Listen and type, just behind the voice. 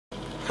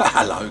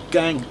Hello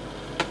gang,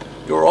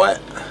 you alright?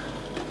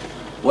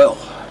 Well,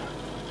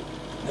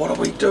 what are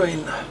we doing?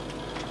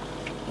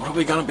 What are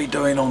we going to be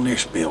doing on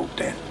this build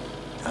then?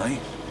 Eh?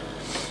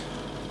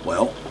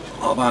 Well,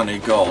 I've only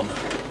gone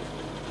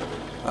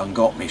and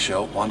got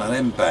myself one of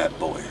them bad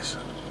boys.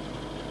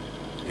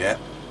 Yep,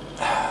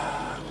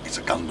 it's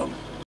a Gundam.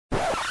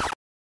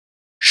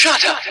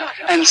 Shut up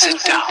and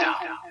sit down.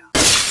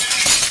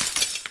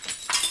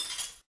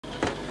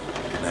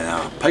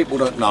 Now, people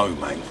that know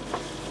me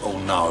all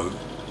know,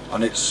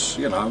 and it's,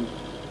 you know,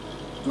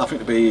 nothing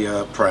to be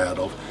proud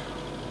of,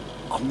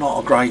 I'm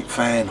not a great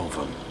fan of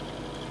them.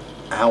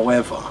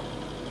 However,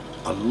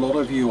 a lot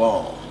of you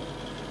are.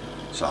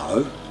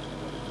 So,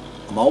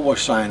 I'm always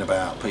saying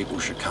about people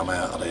should come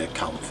out of their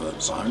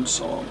comfort zone,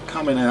 so I'm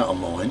coming out of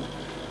mine,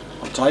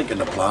 I'm taking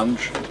the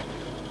plunge,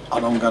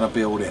 and I'm going to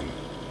build him.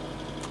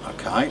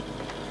 Okay?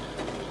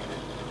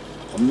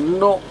 I'm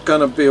not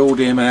going to build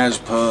him as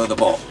per the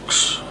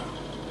box,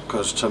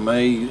 because to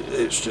me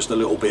it's just a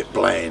little bit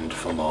bland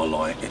for my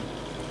liking.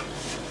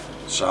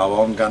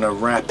 So I'm going to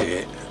wrap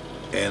it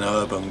in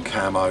urban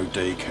camo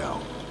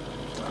decal.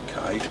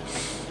 Okay?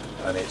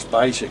 And it's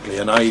basically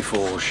an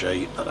A4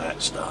 sheet of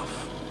that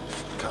stuff.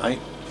 Okay,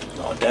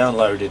 I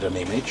downloaded an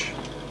image,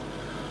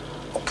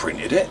 I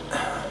printed it,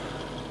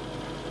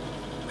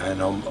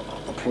 and I'm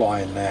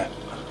applying that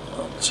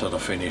to the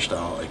finished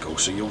article.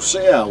 So you'll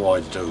see how I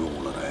do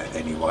all of that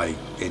anyway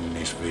in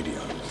this video.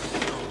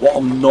 What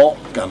I'm not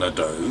going to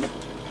do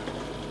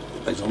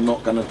is I'm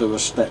not going to do a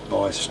step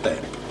by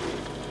step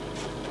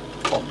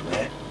on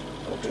that.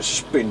 I'll just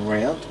spin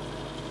round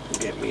and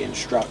get me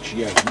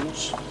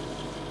instructions.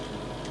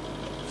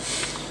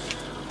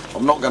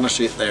 I'm not going to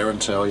sit there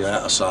and tell you how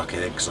to suck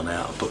eggs and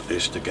how to put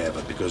this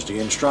together, because the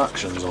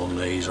instructions on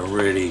these are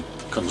really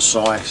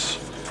concise,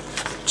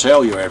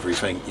 tell you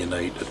everything you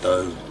need to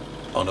do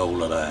on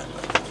all of that.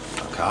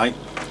 Okay,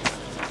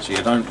 so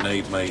you don't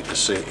need me to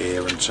sit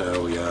here and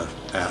tell you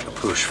how to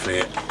push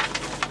fit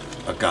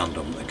a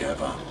Gundam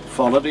together.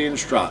 Follow the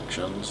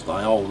instructions, they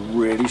are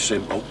really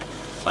simple.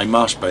 They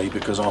must be,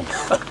 because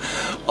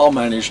I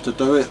managed to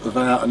do it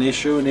without an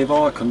issue, and if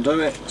I can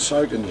do it,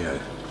 so can you.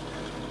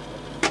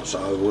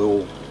 So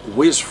we'll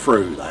whiz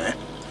through that,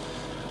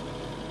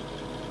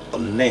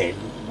 and then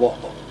what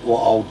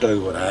I'll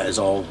do with that is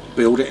I'll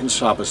build it in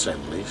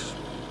sub-assemblies.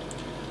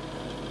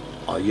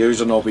 I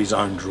use an hobby's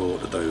own drawer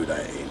to do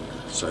that in.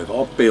 So if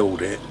I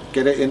build it,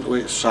 get it into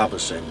its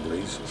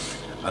sub-assemblies,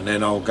 and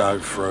then I'll go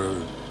through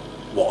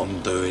what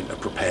I'm doing to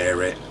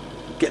prepare it,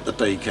 get the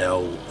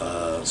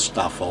decal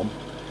stuff on,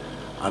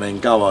 and then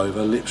go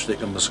over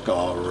lipstick and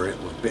mascara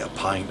it with a bit of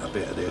paint, a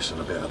bit of this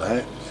and a bit of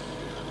that.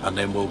 And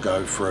then we'll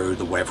go through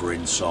the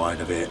weathering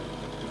side of it,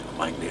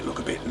 making it look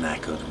a bit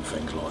knackered and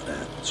things like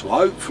that. So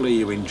hopefully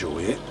you enjoy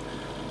it.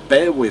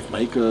 Bear with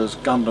me, because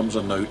Gundams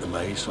are new to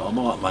me, so I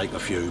might make a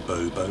few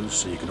boo-boos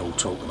so you can all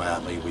talk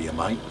about me with your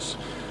mates.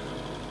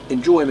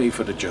 Enjoy me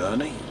for the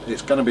journey.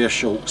 It's going to be a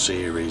short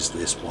series,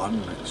 this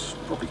one. It's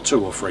probably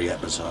 2 or 3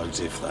 episodes,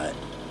 if that.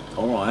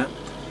 Alright,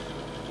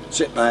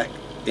 sit back,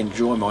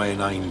 enjoy my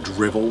inane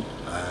drivel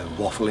and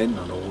waffling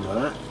and all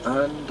of that,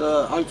 and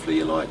hopefully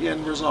you like the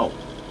end result.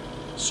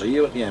 See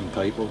you at the end,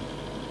 people.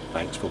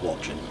 Thanks for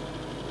watching.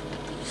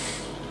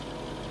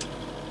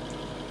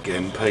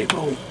 Again,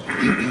 people.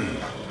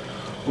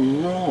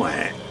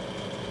 Right.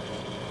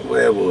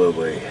 Where were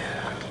we?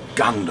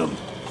 Gundam.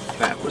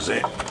 That was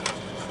it.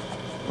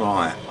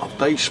 Right. I've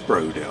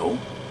de-sprued it all,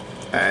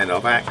 and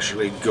I've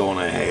actually gone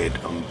ahead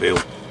and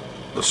built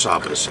the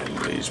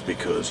sub-assemblies,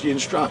 because the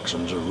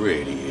instructions are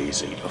really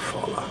easy to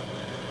follow.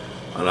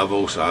 And I've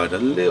also had a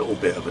little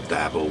bit of a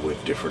dabble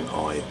with different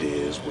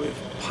ideas with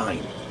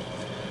paint,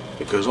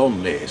 because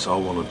on this I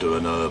want to do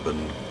an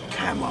urban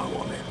camo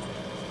on it,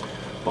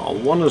 but I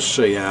want to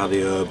see how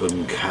the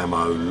urban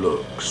camo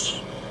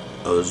looks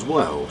as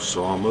well.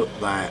 So I'm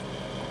at that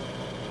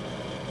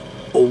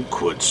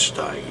awkward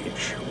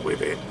stage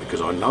with it,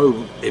 because I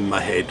know in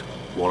my head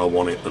what I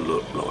want it to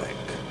look like.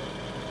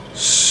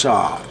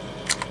 So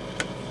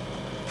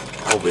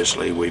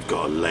obviously we've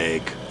got a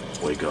leg,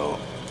 we got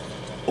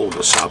all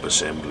the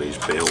sub-assemblies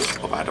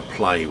built. I've had to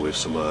play with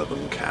some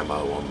urban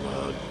camo on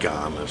the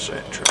gun,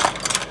 etc.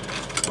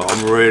 But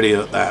I'm really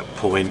at that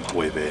point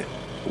with it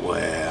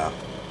where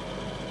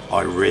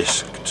I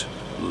risked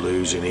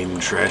losing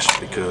interest,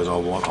 because I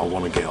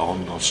want to get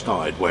on. I've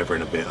started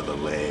weathering a bit of the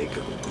leg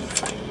and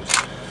things,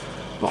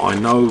 but I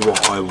know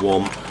what I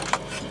want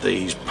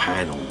these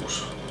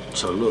panels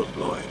to look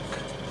like.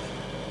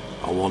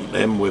 I want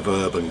them with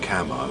urban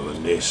camo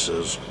and this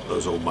as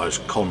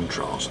almost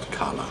contrast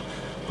colour.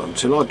 But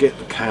until I get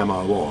the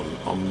camo on,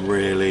 I'm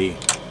really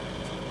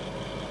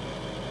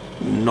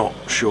not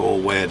sure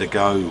where to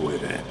go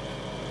with it,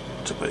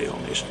 to be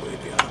honest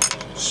with you.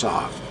 So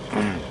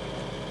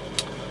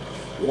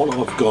what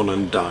I've gone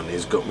and done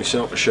is got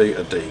myself a sheet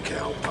of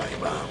decal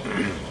paper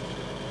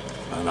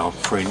and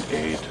I've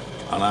printed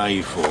an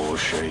A4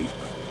 sheet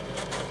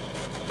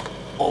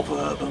of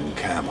urban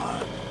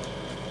camo.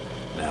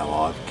 Now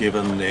I've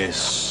given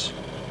this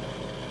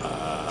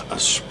a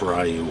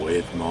spray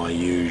with my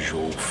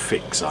usual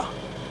fixer,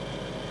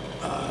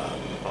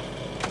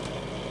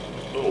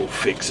 or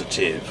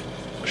fixative,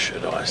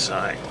 should I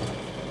say.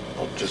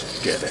 I'll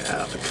just get it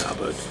out of the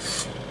cupboard.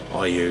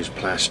 I use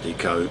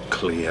Plasticoat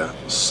Clear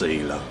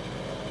Sealer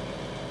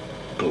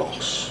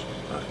Gloss.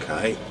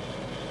 Okay,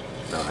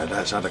 now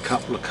that's had a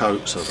couple of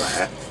coats of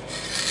that.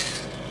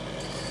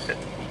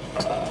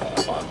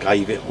 I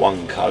gave it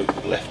one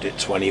coat, left it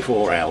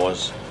 24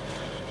 hours,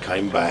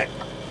 came back,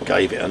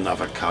 gave it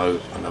another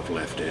coat, and I've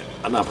left it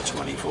another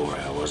 24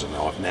 hours, and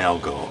I've now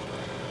got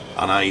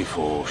an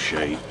A4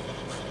 sheet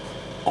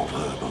of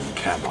Urban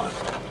Camo.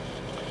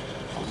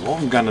 And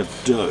what I'm going to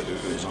do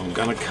is I'm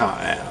going to cut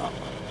out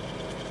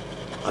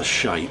a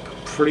shape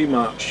pretty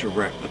much to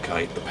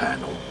replicate the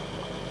panel,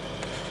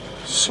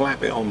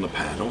 slap it on the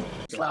panel,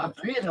 Slap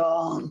it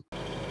on.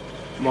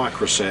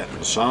 microset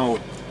and sole,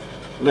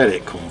 let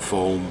it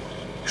conform,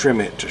 trim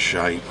it to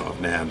shape.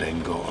 I've now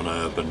then got an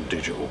Urban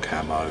Digital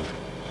Camo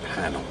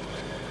panel.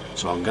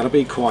 So I'm going to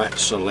be quite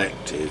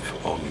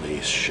selective on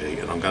this sheet,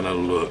 and I'm going to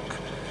look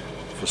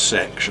for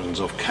sections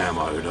of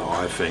camo that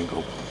I think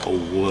will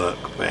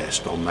work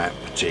best on that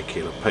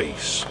particular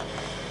piece.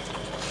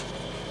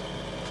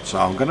 So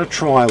I'm going to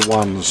try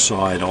one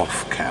side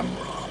off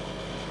camera,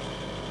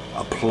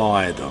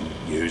 apply them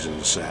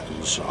using set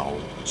and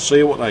sole,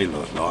 see what they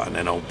look like, and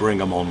then I'll bring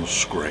them on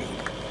screen,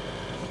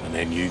 and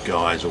then you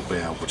guys will be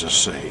able to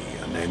see.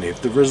 And then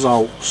if the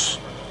results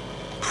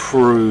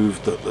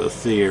prove that the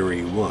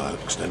theory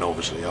works, then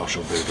obviously I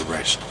shall do the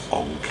rest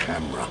on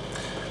camera,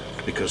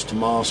 because to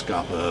mask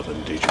up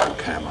Urban Digital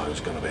Camo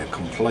is going to be a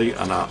complete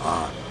and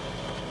utter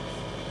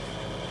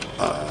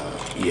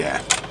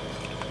yeah,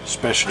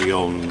 especially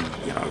on,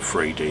 you know,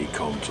 3D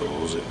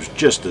contours. It was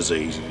just as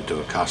easy to do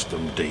a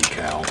custom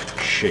decal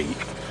sheet,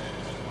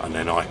 and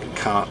then I can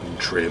cut and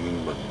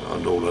trim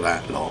and all of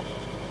that lot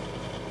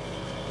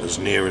as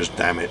near as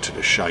damn it to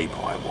the shape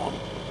I want,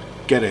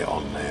 get it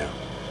on there,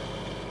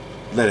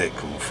 let it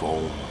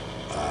conform,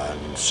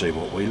 and see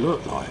what we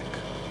look like.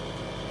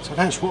 So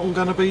that's what I'm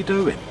going to be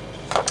doing.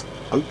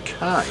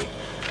 Okay,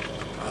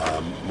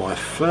 my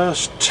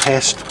first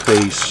test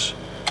piece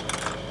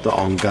that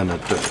I'm going to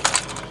do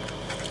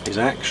is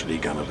actually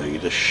going to be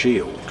the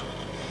shield.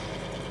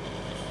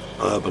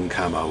 Urban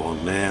Camo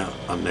on there,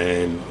 and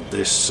then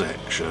this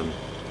section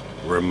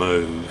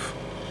remove,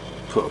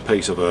 put a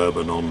piece of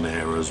Urban on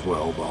there as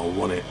well, but I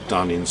want it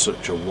done in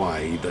such a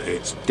way that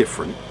it's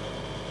different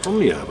from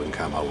the Urban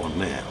Camo on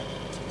there.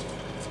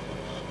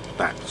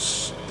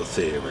 That's the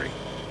theory.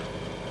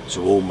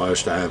 So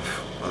almost have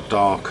a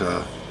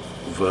darker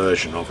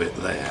version of it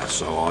there.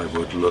 So I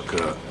would look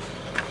at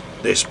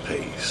this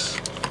piece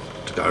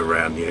to go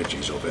around the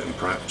edges of it, and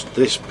perhaps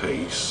this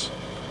piece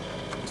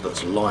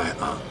that's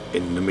lighter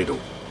in the middle.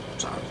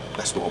 So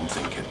that's what I'm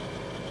thinking.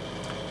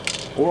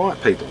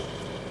 Alright people,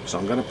 so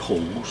I'm going to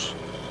pause,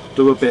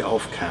 do a bit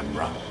off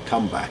camera,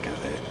 come back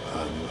at it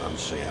and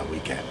see how we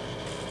get.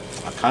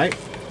 Okay,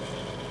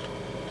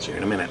 see you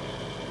in a minute.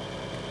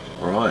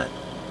 Right,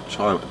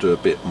 time to do a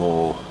bit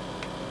more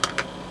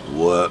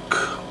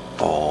work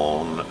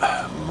on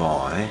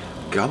my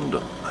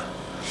Gundam.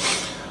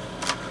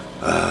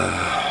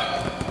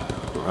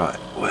 Right,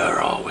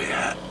 where are we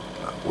at?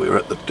 We're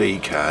at the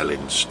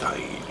decaling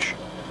stage.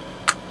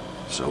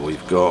 So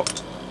we've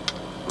got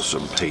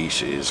some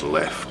pieces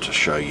left to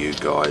show you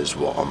guys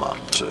what I'm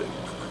up to.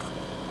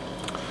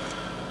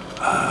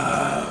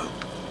 I'll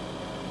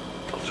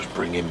just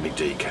bring in my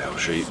decal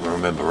sheet.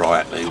 Remember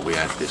rightly, we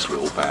had this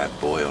little bad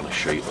boy on a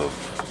sheet of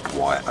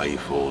white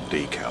A4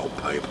 decal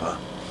paper.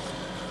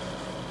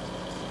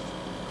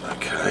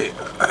 Okay,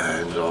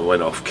 and I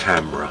went off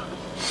camera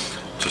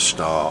to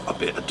start a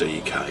bit of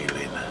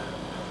decaling.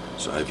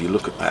 So if you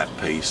look at that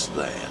piece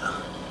there,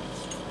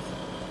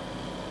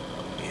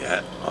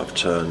 yeah, I've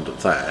turned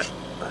that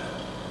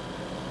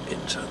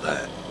into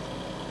that.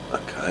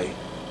 Okay,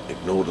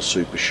 ignore the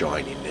super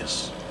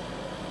shininess.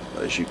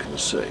 As you can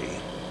see,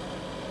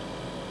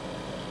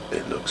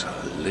 it looks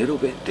a little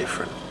bit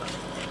different.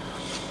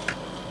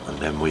 And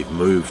then we've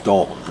moved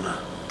on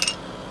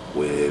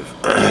with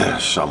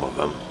some of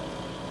them,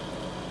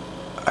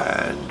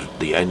 and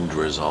the end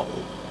result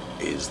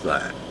is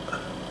that.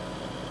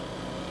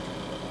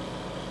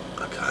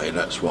 Okay,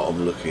 that's what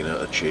I'm looking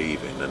at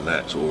achieving, and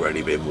that's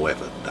already been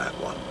weathered, that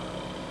one.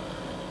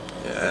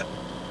 Yeah.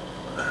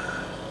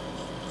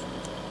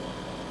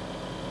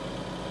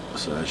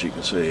 So as you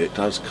can see, it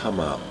does come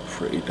up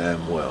pretty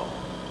damn well.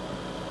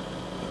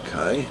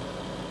 Okay,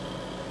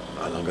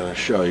 and I'm going to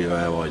show you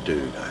how I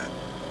do that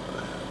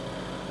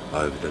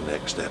over the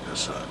next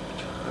episode.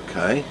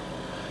 Okay,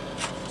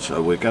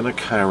 so we're going to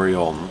carry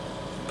on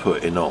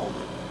putting on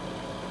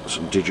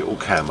some digital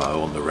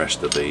camo on the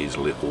rest of these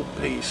little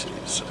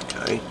pieces.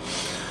 Okay,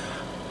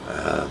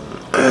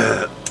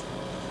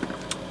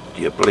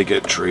 the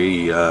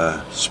obligatory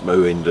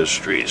Smo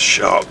Industries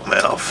shark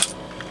mouth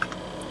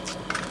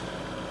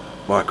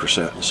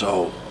microset and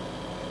sole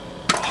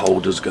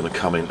holder's going to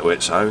come into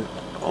its own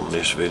on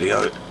this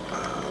video.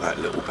 That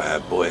little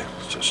bad boy,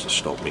 just to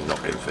stop me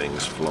knocking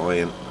things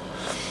flying.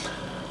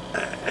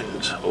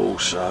 and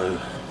also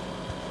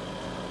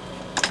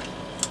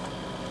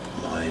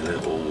my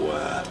little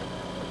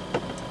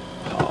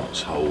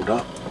parts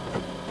holder.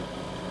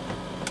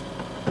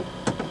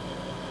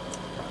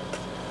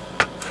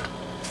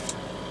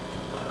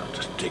 I'll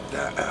just dig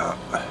that out.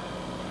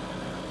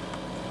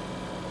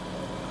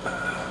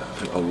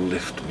 I think I'll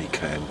lift my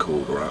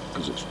camcorder up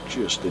because it's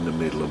just in the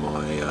middle of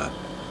my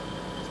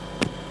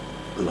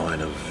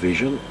line of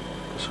vision,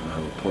 so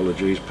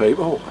apologies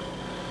people.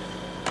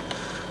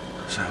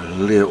 So a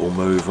little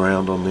move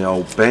around on the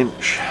old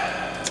bench.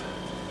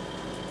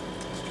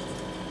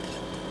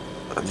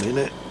 A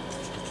minute.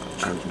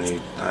 Don't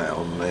need that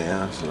on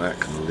there, so that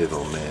can live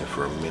on there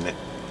for a minute.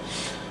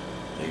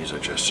 These are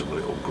just some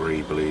little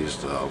greeblies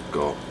that I've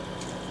got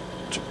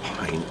to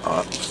paint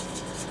up.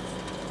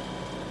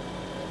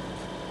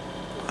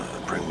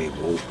 Bring me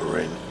water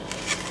in.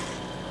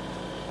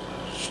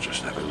 Let's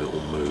just have a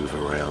little move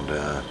around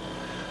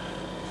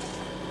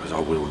because I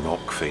will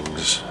knock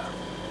things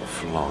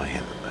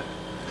flying.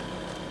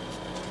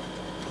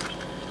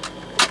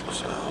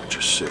 So I'll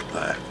just sit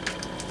that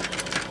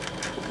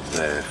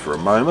there for a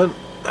moment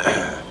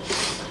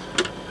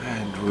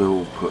and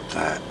we'll put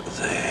that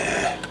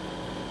there.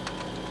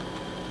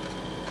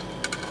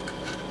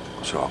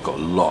 So I've got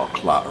a lot of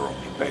clutter on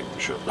my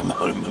bench at the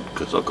moment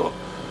because I've got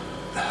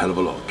a hell of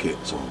a lot of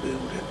kits on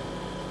building.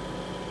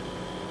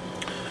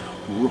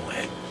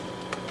 Right,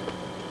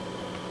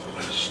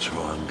 let's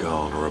try and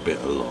garner a bit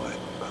of light.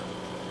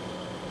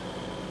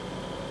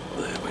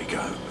 There we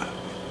go.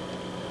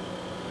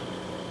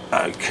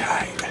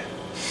 Okay,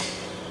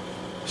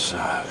 so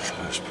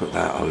let's put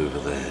that over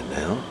there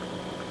now.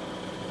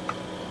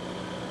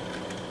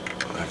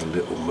 Have a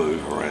little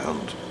move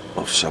around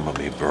of some of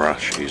my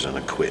brushes and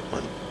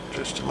equipment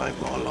just to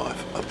make my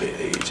life a bit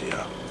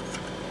easier.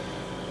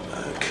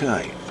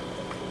 Okay,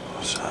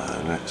 so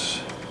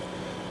let's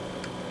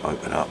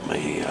open up my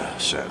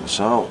set and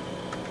salt.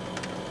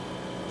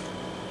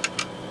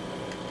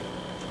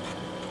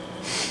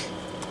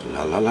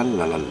 La la la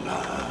la la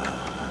la.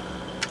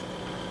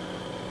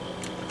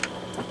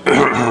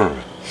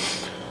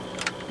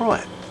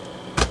 Right,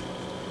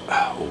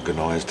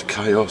 organised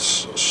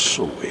chaos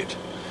sorted.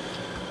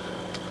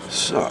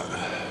 So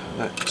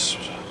let's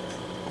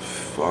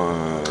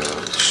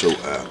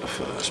sort out the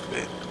first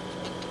bit.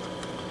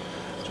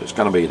 So it's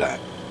going to be that.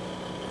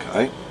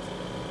 Okay.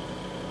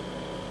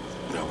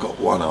 Now I've got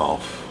one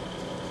half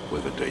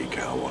with a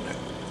decal on it.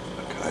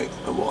 Okay.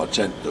 And what I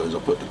tend to do is I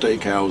put the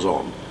decals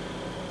on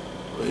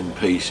in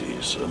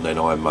pieces and then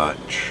I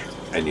match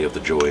any of the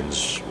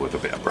joins with a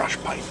bit of brush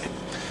painting.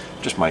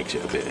 Just makes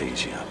it a bit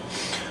easier.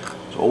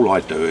 So all I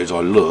do is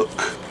I look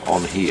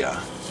on here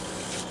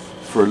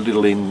for a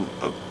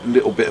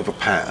little bit of a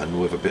pattern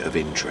with a bit of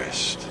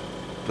interest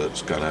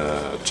that's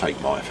gonna take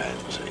my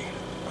fancy.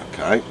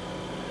 Okay,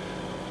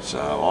 so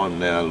I'm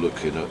now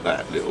looking at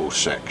that little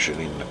section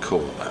in the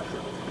corner.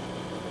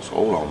 So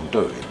all I'm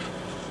doing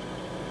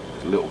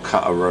is a little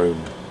cut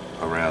around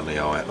the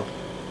item.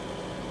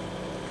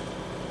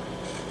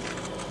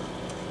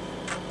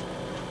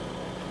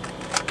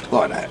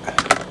 Like that.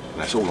 And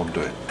that's all I'm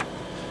doing.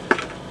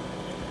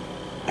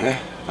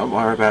 Yeah, don't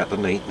worry about the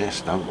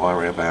neatness, don't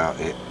worry about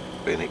it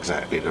being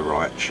exactly the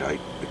right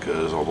shape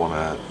because I want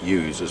to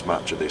use as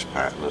much of this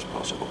pattern as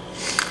possible.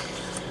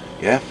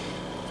 Yeah?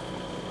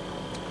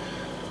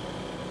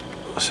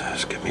 So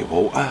let's get me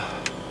water.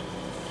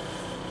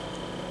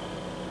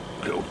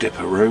 Little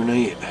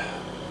dipperoonie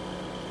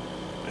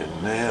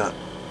in there.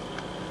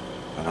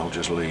 And I'll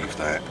just leave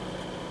that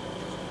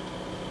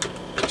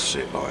to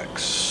sit like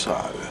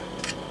so.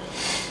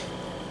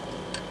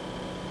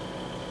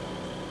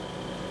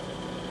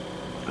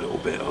 A little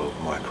bit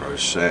of micro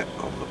set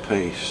on the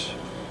piece,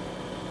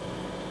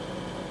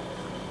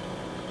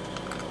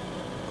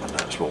 and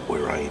that's what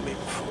we're aiming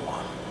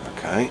for.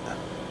 Okay,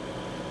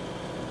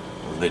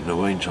 and in the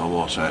meantime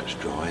whilst that's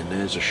drying,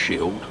 there's a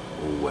shield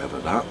all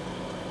weathered up,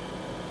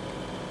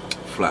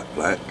 flat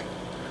black,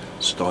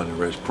 Steiner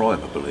Res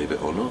primer, believe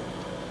it or not.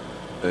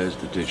 There's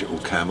the digital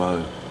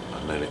camo,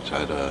 and then it's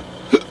had a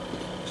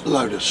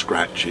load of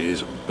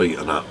scratches and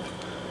beaten up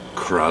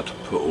crud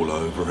put all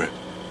over it.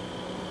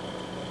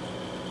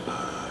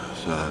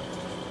 So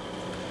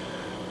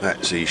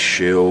that's his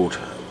shield.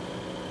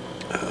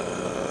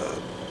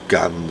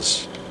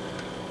 Guns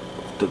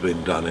have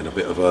been done in a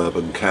bit of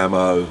urban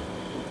camo,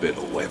 a bit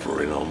of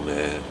weathering on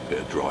there, a bit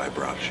of dry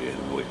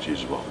brushing, which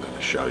is what I'm going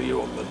to show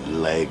you on the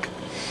leg.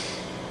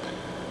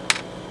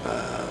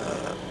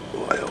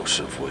 What else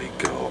have we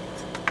got?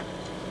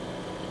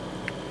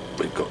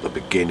 We've got the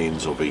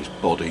beginnings of his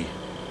body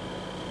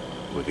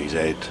with his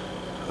head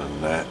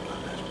and that.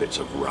 There's bits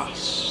of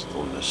rust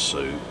on the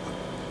suit,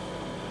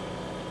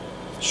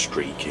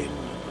 streaking,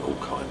 all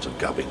kinds of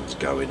gubbins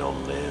going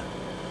on there.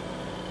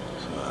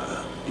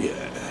 So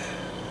yeah,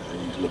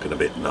 he's looking a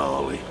bit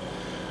gnarly,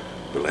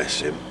 bless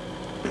him.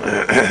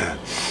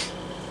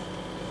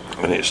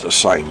 And it's the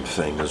same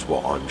thing as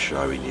what I'm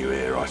showing you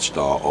here. I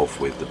start off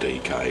with the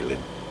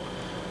decaling,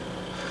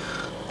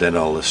 then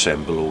I'll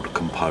assemble all the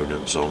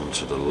components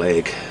onto the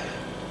leg,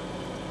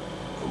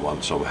 and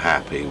once I'm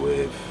happy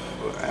with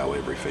how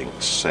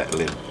everything's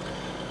settling,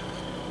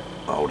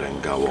 I'll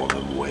then go on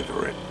and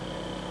weather it.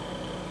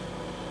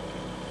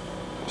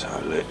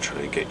 So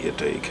literally get your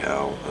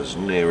decal as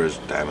near as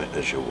damn it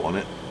as you want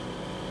it,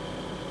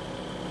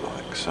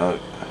 like so.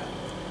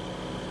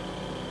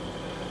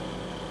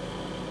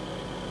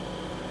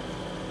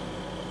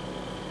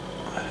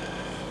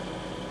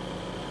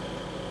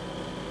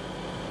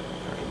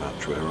 Very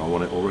much where I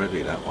want it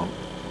already, that one.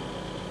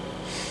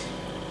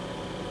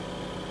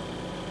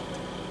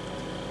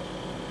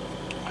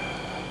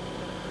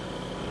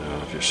 And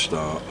I'll just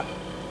start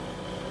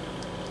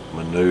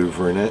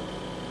manoeuvring it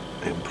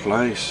in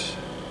place.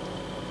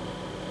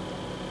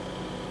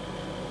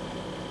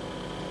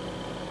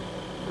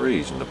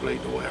 Reasonably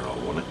to where I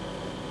want it,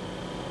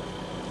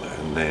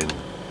 and then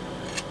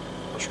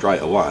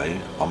straight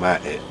away I'm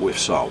at it with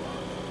sole.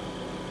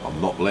 I'm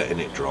not letting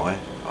it dry,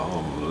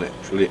 I'm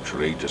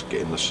literally just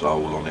getting the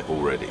sole on it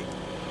already,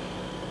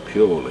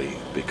 purely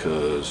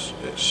because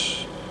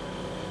it's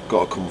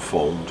got to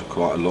conform to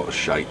quite a lot of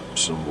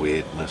shapes and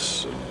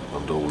weirdness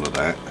and all of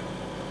that,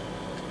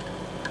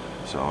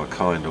 so I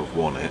kind of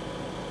want it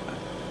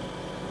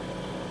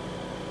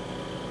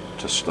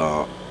to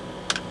start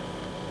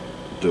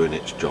doing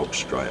its job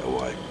straight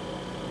away.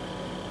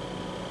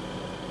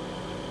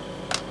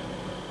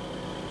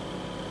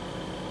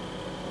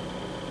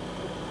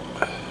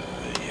 There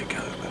you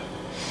go.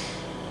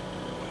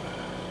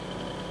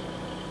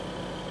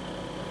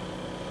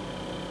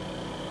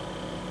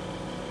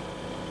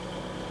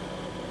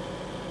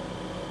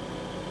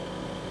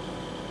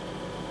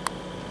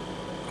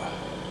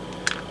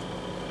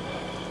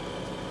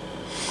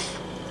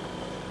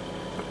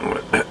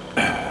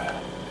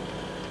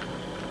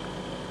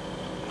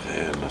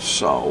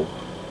 Sole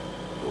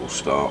will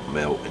start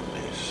melting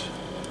this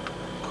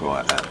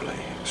quite happily.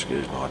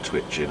 Excuse my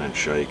twitching and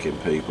shaking,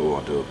 people,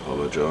 I do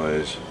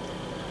apologise.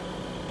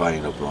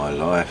 Bane of my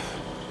life.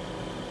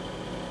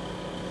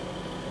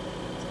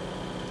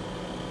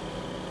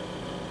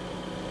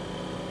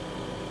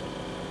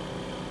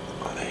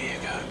 Oh, there you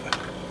go.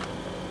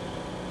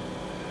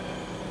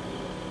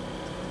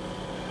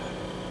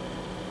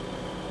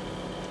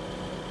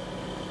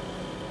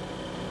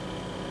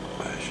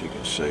 As you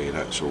can see,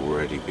 that's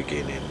already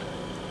beginning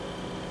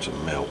to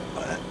melt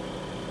that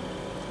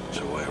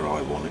to where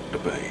I want it to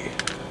be.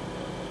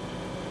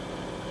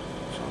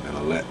 So I'm going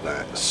to let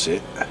that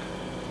sit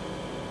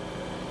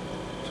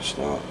to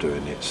start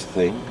doing its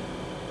thing.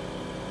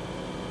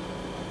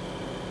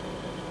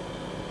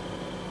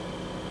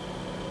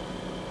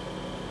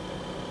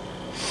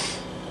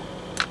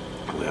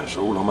 And that's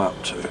all I'm up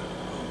to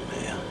on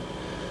there.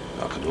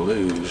 I can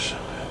lose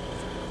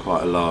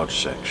quite a large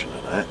section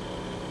of that.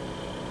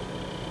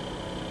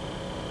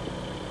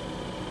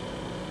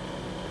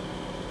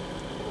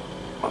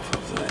 Off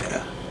of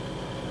there,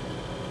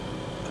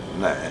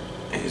 and that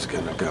is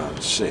going to go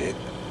and sit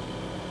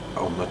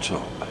on the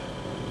top.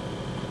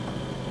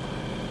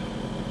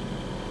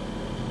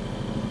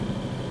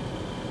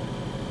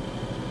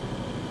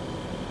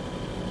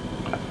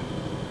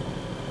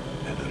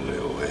 In a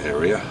little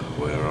area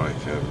where I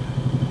can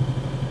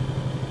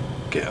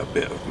get a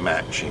bit of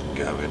matching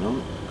going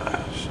on.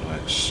 So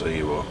let's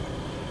see what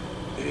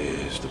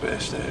is the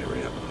best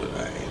area to put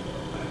that in.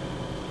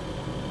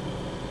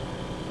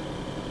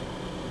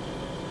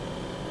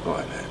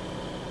 Like that.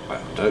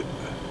 That'll do.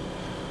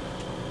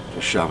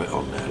 Just shove it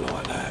on there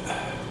like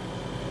that.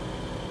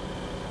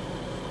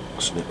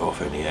 Snip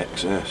off any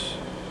excess.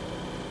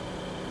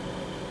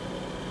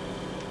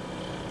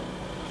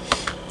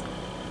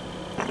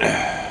 And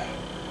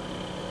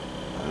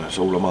that's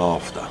all I'm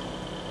after.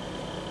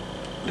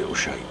 Little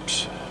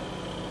shapes.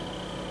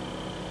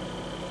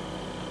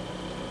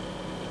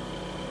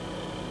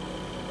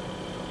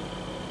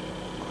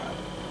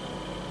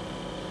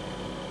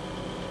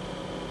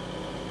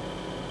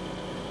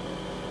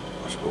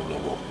 That's all I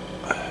want.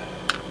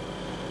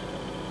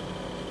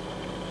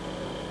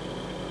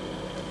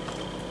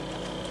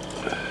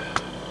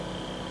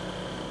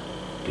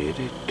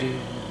 Do-do-do.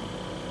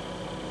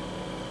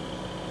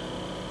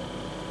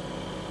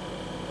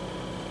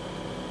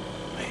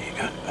 There you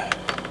go.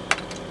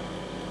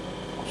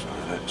 So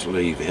let's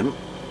leave him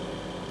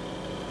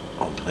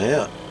on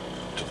there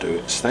to do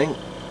its thing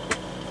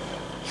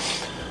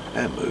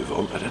and move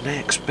on to the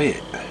next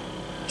bit.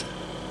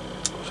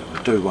 So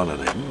we'll do one of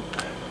them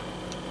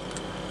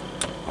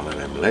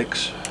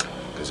legs,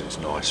 because it's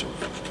nice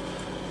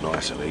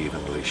and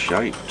evenly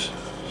shaped.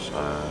 So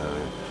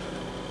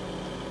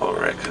I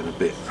reckon a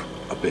bit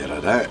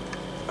of that.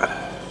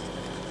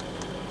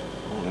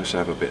 Well, let's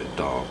have a bit of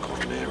dark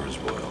on there as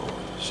well.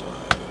 So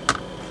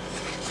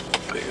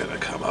we're going to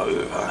come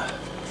over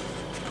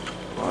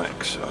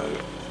like so,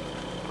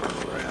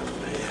 around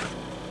there,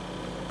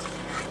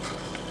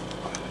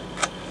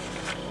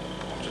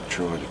 to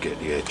try to get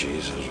the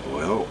edges as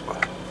well.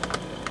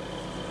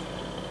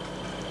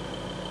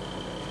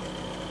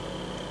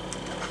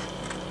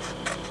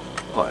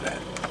 Like that.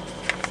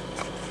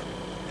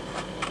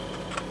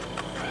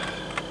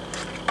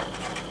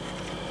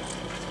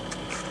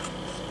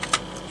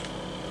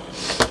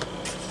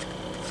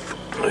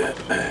 That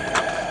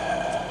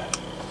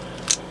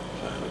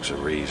looks a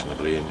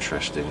reasonably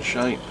interesting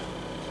shape.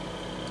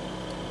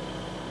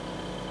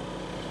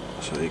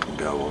 So you can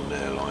go on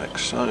there like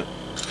so. We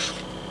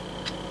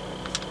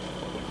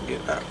can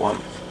get that one.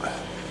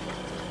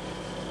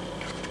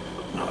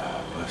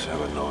 Let's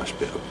have a nice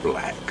bit of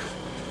black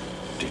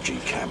digi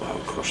camo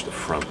across the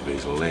front of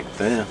his leg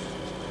there.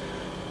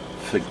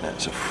 I think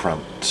that's a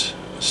front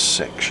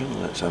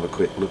section. Let's have a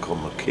quick look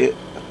on the kit.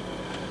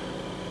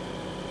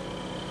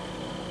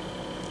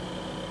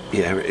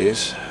 Yeah, it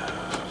is.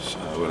 So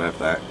we'll have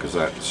that because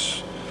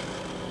that's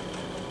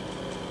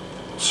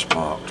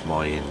sparked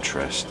my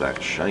interest,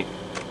 that shape.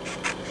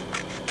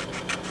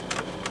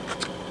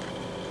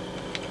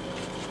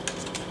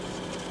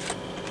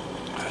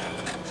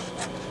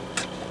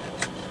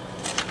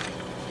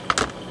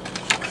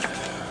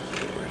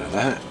 Get rid of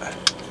that.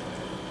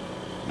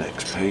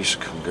 Next piece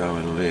can go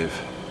and live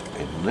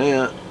in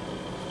there.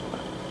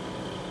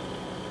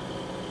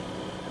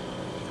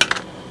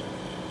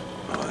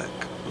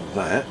 Like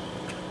that.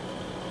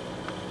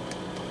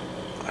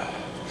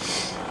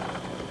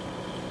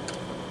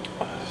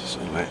 So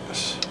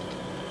let's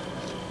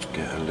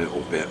get a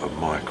little bit of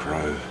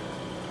micro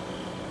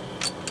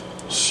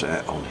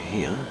set on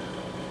here.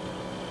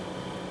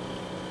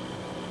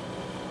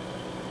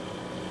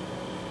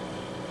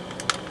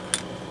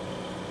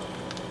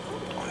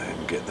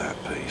 And get that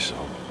piece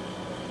on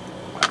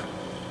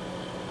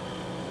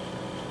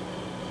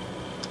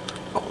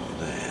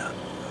there.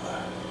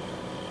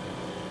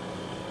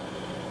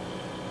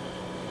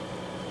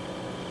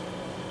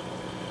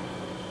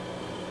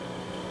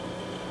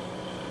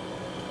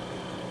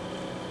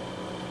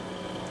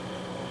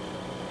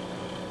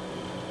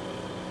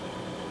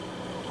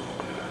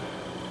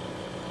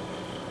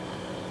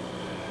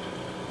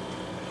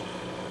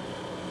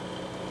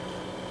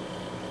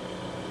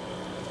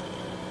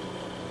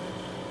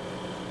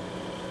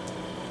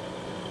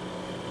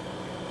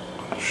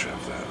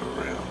 Shove that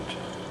around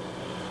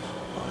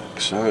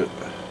like so.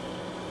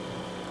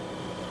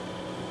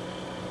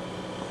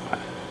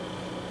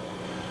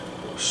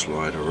 Little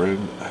slider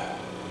in.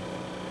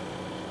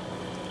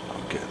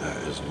 I'll get that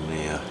as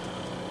near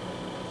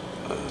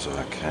as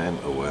I can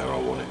to where I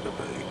want it to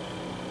be.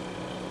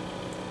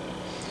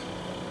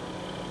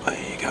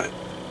 There you go.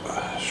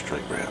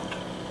 Straight round.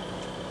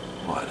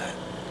 Like that.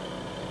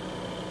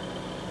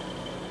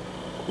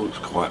 Looks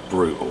quite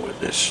brutal at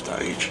this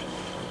stage.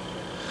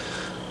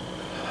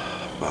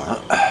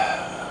 But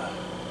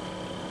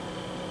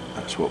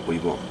that's what we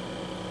want.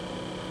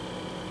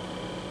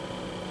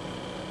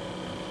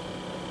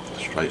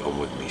 Straight on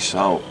with me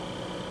salt.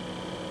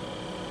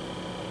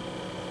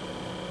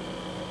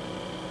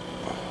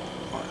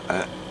 Like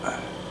that.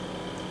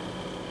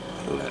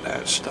 And let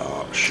that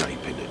start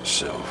shaping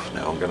itself.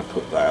 Now I'm going to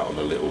put that on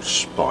a little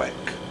spike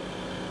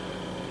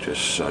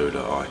just so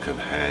that I can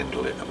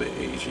handle it a bit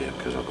easier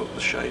because I've got the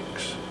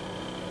shakes.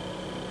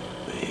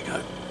 There you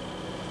go.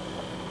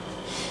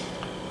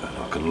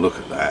 I can look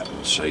at that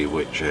and see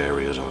which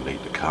areas I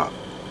need to cut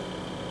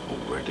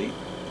already.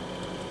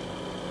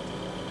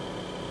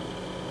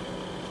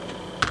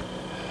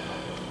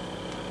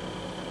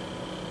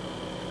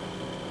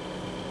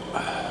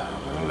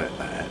 I'm going to let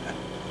that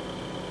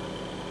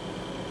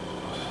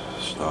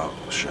start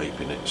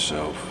shaping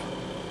itself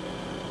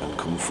and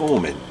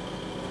conforming.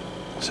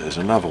 So there's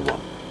another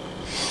one.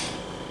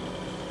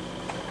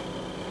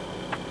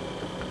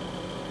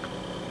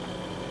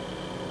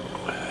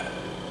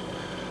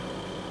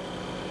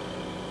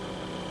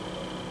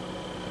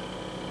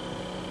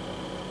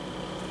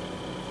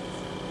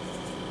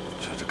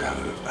 To go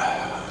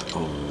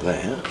on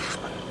there.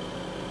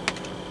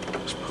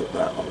 Let's put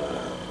that on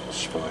a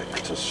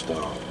spike to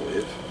start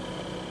with.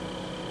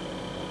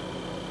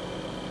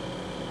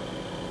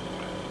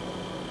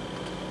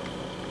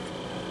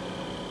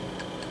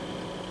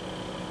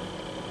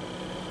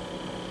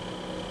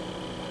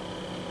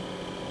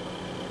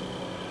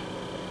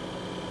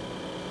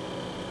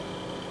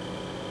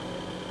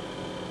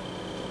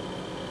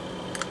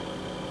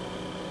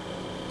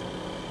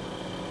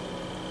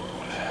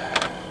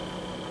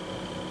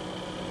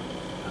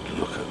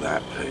 Look at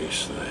that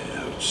piece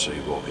there and see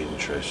what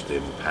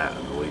interesting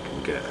pattern we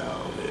can get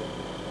out of it.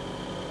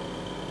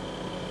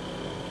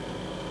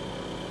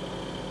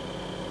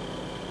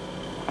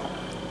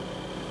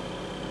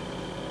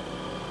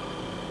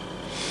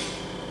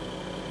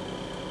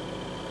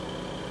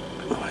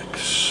 Like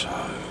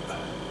so.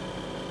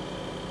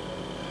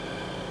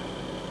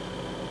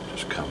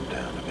 Just come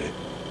down a bit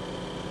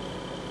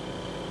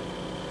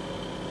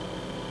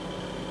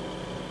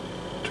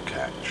to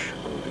catch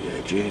all the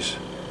edges.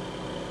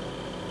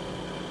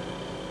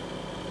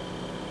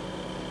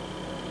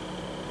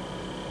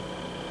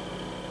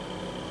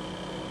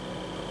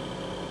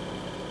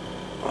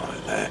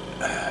 Like that.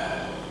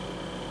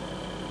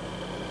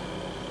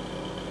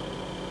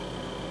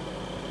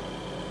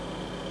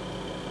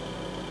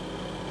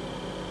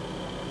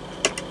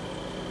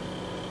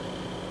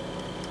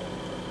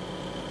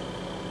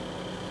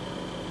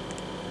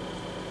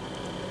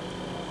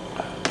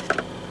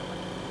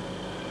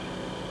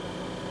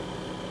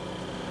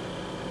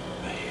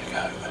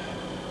 go.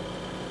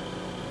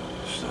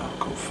 Start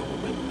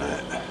conforming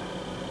that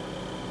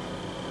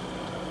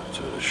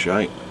to the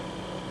shape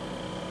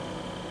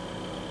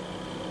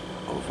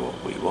of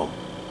what we want.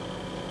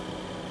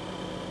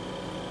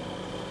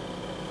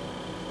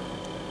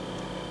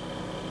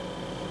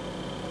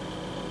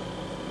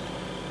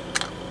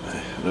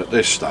 And at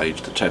this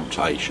stage the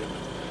temptation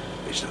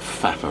is to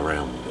faff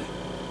around with it.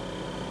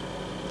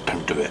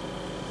 Don't do it.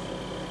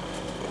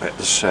 Let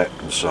the set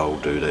and sole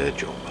do their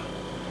job.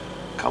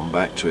 Come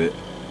back to it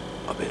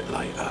a bit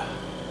later.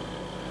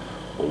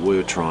 All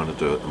we're trying to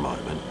do at the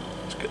moment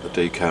is get the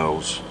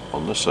decals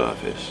on the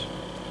surface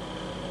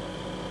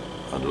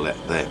and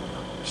let them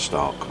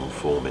start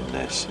conforming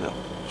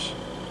themselves.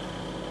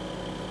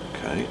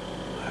 Okay.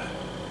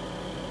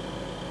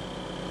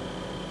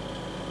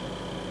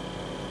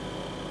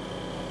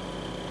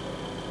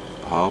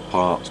 Hard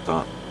part's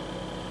done.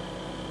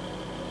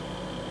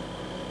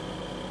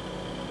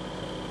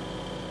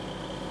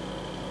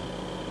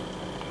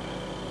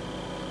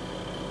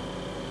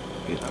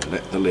 You know,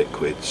 let the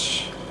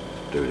liquids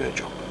do their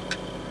job.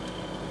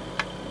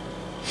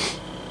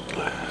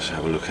 Let's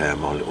have a look how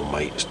my little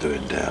mate's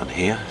doing down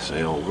here.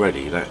 See,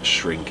 already that's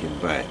shrinking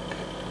back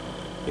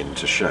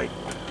into shape.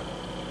 So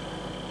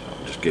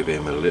I'll just give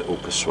him a little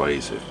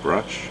persuasive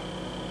brush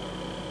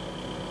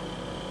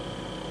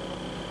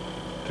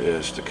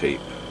just to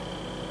keep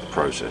the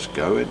process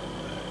going.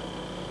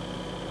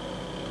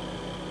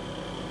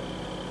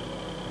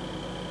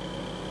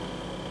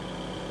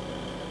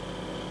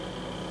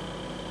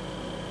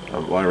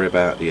 Don't worry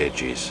about the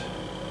edges.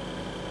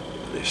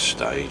 At this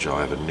stage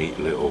I have a neat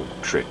little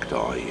trick that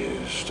I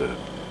use to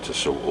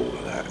sort all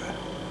of that.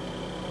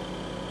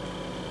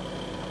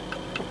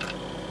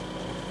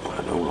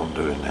 And all I'm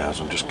doing now is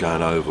I'm just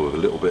going over with a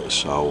little bit of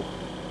sole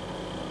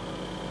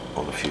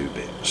on a few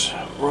bits.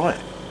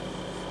 Right.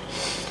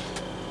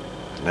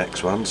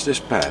 Next one's this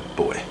bad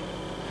boy.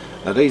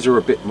 Now these are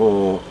a bit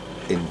more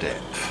in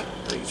depth,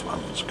 these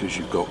ones, because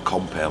you've got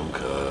compound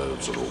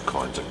curves and all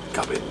kinds of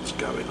gubbins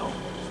going on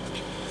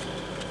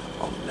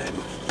them.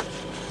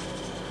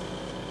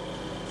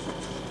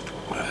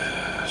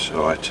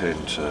 So I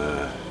tend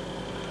to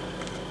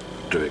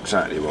do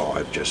exactly what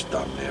I've just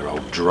done there. I'll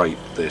drape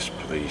this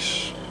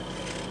piece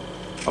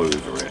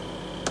over it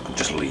and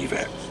just leave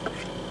it.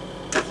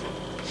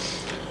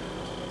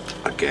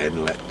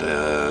 Again, let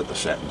the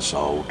set and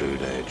sole do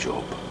their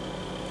job.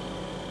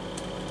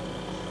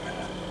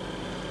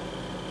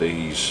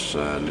 These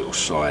little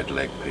side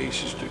leg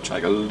pieces do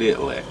take a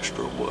little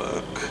extra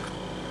work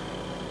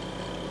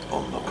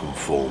on the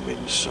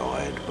conforming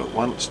side, but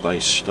once they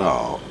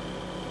start,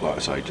 like I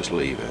say, just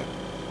leave it.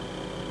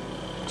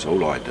 That's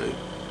all I do.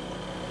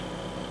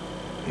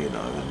 You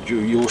know, and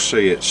you'll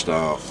see it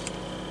start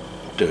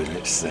doing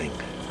its thing.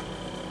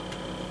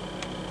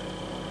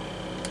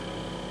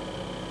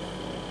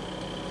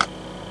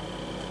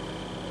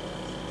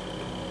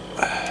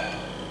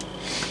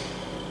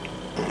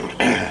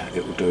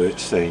 It will do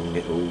its thing,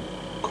 it will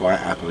quite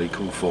happily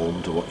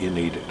conform to what you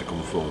need it to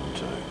conform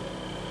to.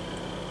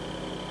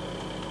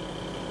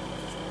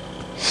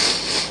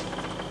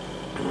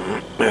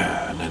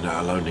 And then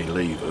that'll only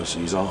leave us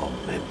his arm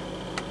then.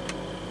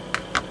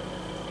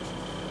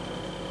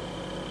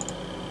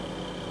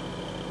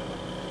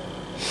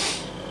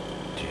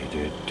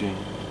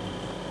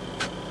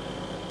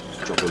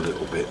 Drop a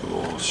little bit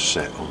more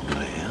set on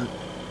there.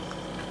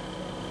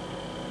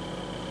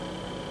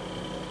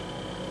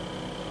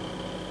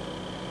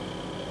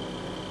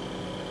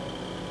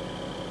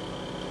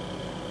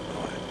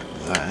 Like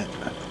that.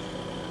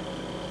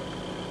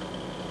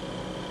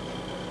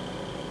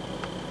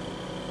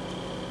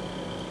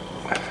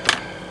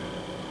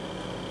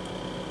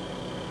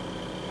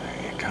 There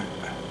you go.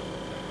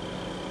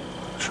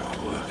 Try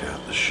and work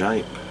out the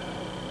shape.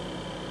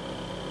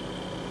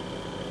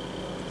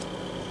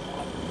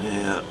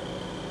 There.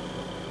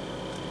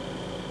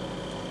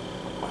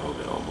 Hold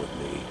it on with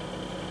me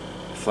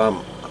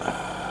thumb. I'm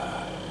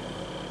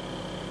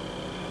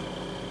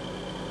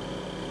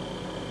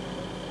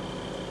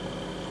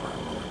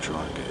going to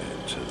try and get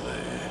it to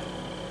there.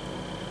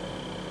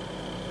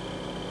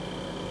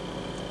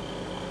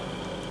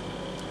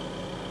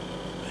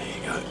 There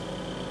you go.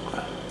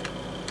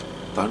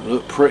 Don't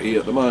look pretty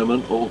at the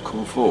moment, all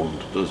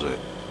conformed, does it?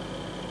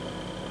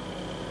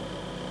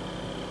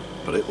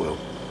 But it will.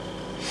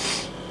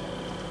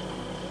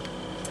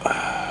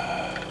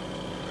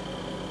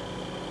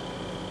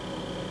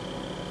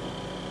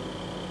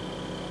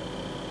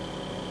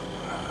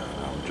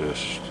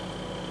 Just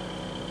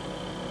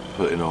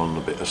putting on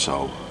a bit of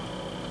sole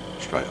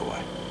straight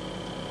away.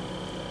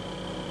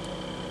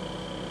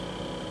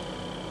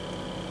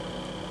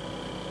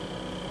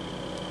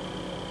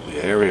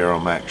 The area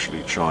I'm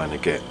actually trying to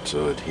get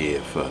to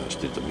adhere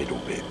first is the middle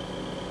bit.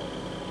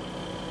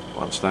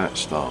 Once that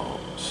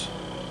starts,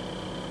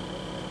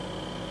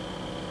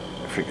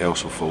 everything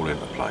else will fall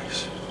into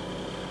place.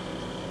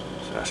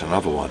 So that's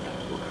another one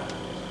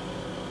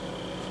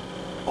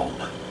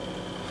on.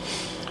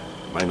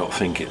 May not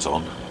think it's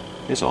on.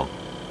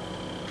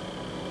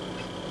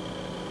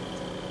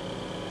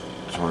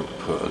 trying to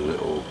put a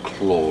little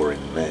claw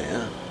in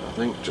there, I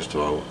think, just to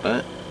hold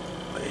that.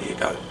 There you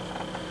go.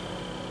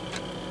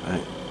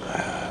 Right.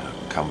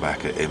 Come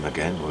back at him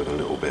again with a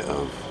little bit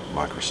of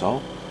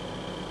microsol.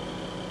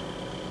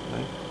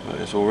 Okay. But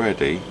it's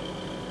already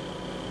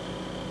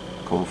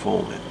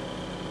conforming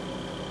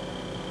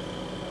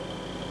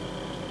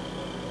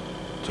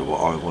to what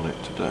I want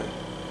it to do.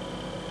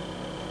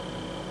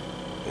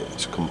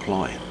 It's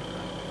compliant.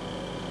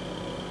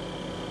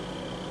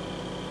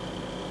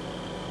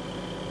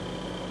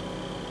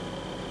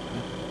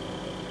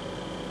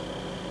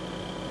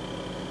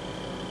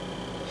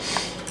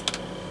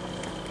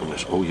 And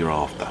that's all you're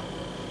after.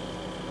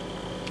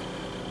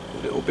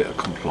 A little bit of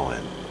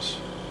compliance.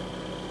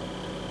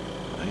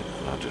 Okay.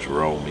 And I just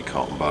roll my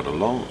cotton bud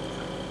along,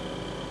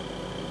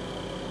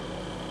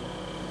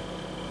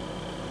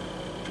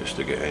 just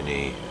to get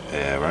any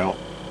air out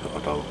that I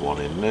don't want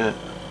in there.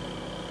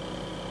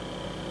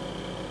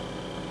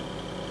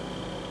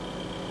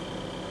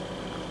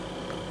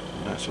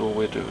 And that's all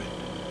we're doing.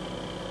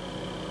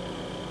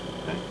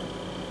 Okay.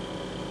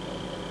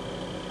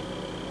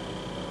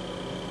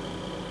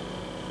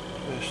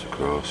 Just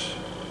across,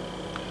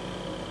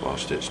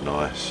 whilst it's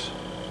nice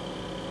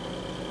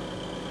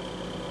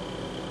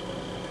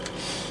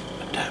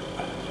and damp.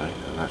 Okay.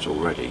 And that's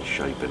already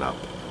shaping up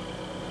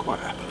quite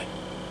happily.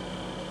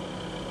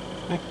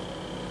 Okay.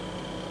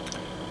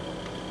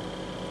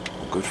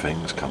 Well, good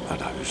things come to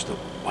those that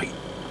wait.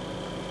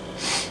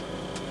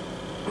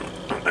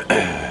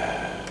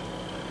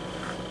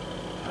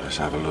 Let's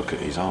have a look at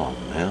his arm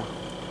now.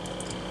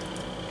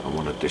 I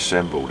want to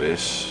disassemble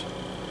this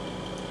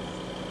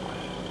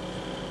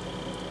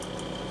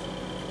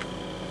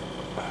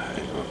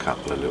into a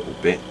couple of little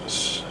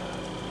bits,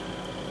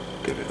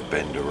 give it a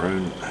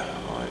bendaroon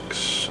like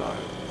so,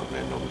 and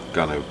then I'm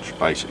going to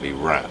basically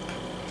wrap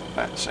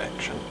that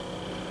section,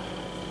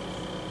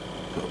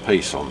 put a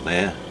piece on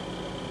there,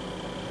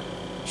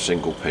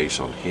 single piece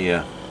on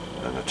here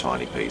and a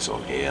tiny piece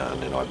on here,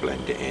 and then I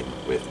blend it in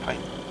with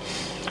paint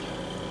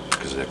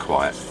because they're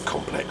quite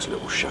complex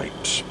little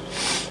shapes.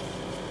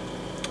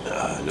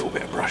 A little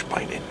bit of brush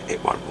painting,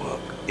 it won't work,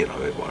 you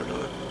know, it won't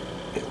hurt,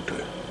 it'll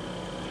do.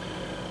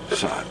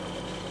 So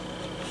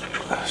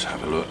let's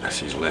have a look. That's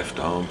his left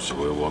arm, so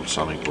we'll want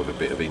something with a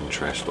bit of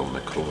interest on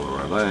the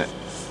corner of that.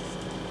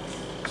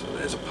 So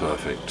there's a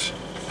perfect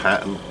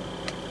pattern.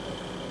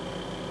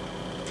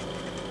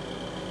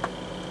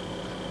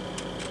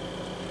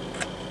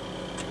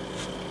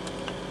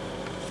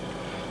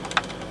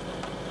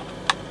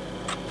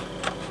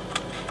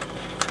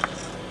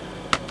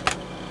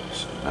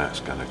 So that's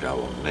going to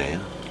go on there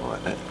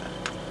like that.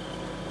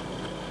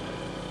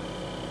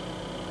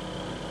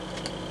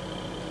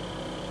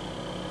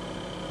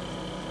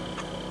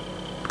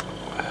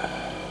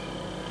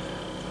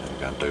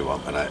 And do one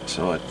for that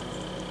side.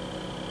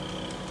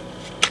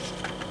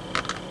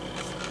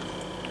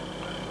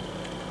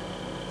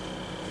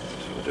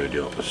 So we'll do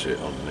the opposite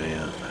on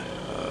there.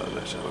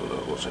 Let's have a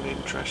look. What's an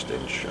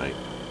interesting shape?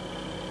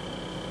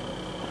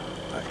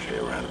 Actually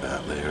around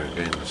about there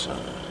again. So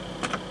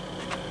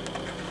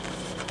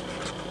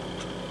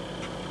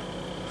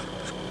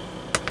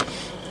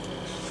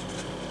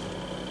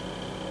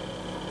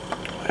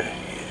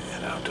yeah,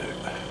 that'll do.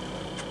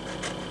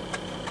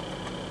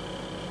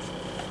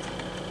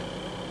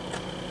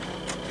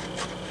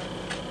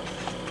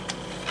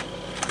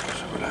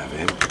 Have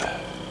him.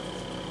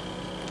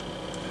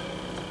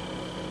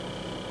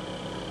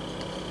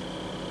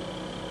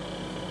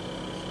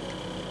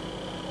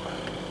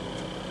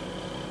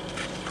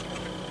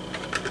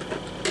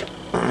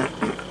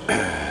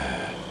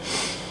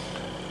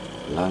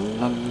 La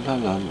la la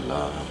la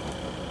la.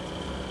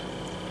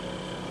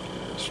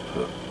 Let's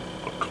put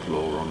a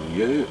claw on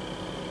you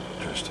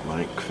just to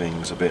make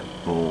things a bit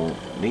more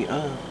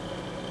neater.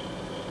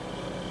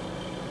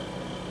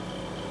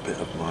 A bit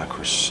of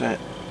micro set.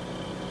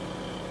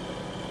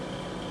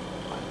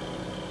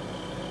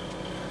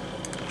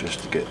 Just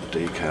to get the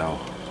decal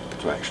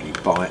to actually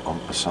bite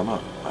onto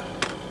something.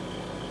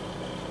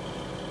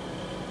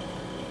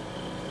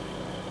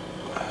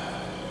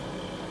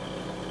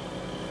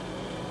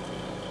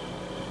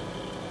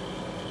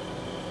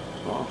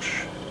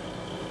 Gosh,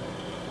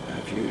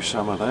 have you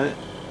some of that?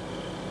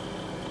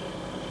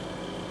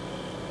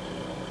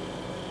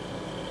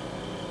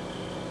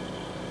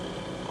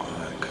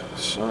 Like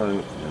so,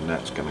 and then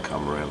that's going to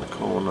come around the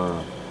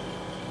corner,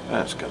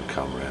 that's going to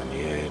come around the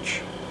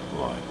edge,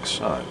 like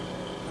so.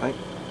 Okay.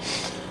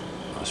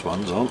 Nice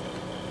one's on.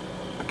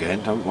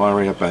 Again, don't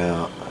worry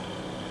about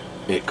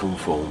it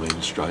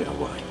conforming straight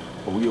away.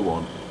 All you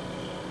want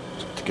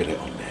is to get it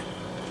on there.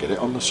 Get it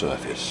on the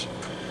surface.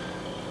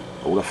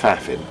 All the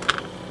faffing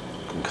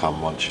can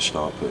come once you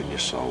start putting your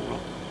sole on.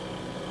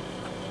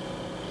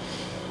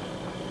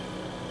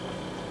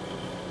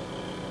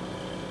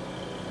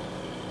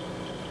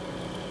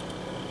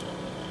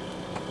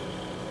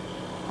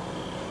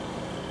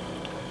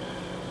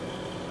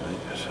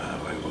 Right, so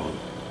we want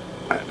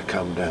that to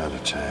come down a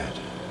tad.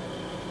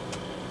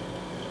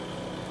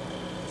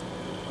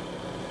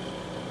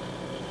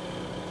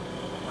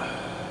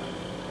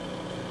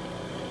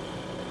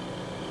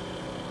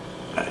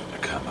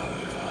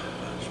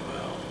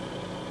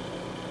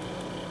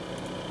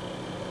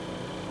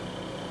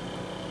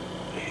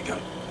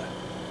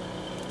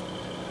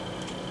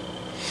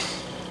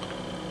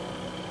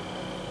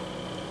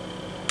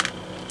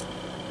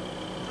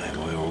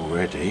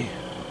 already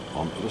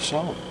onto the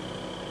sole.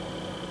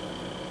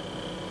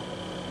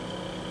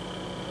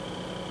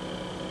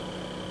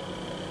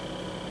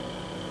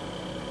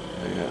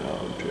 Yeah,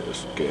 I'm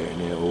just getting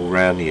it all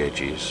round the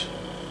edges.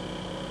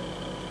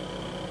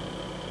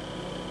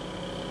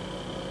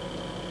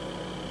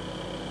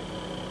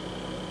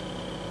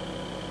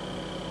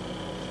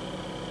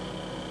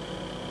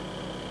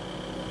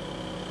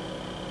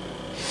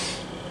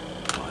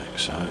 Like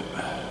so.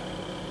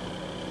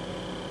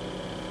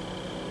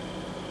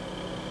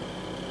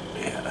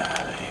 Yeah,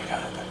 there you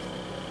go.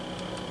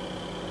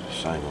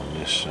 Same on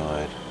this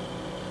side.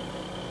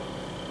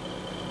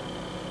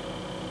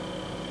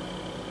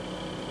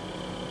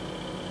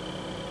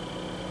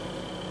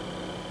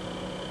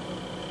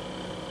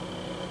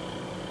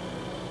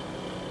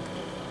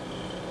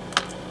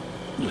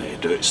 Let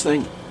it do its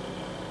thing.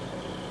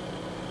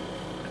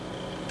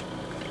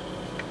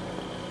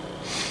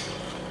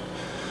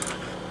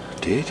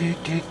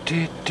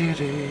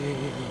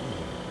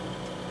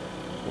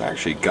 We're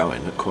actually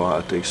going at quite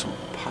a decent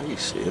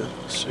pace here.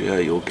 See how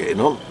you're getting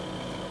on.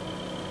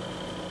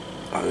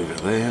 Over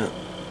there.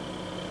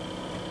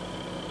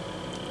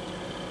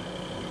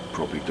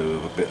 Probably do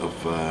a bit of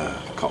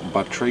cotton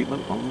bud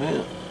treatment on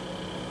there.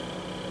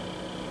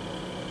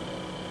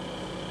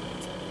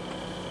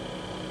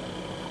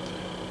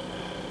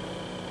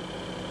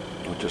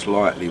 I'll just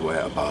lightly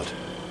wet a bud.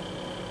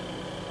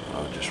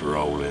 I'll just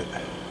roll it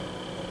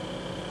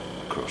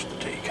across the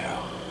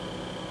decal.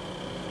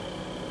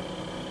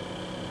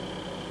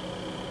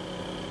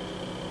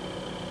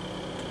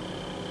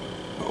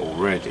 But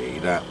already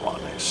that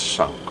one is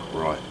sunk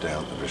right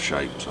down to the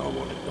shapes I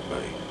want it to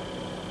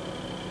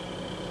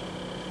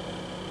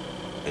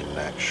be in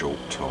that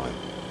short time.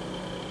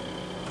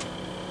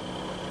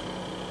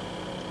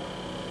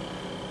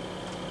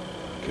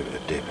 Give it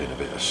a dip in a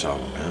bit of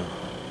sole now.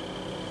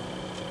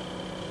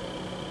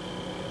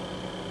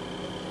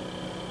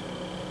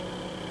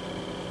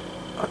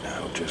 And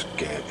now just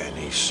get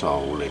any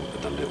sole into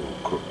the little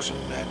crooks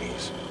and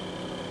nannies.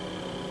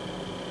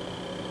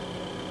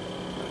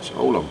 That's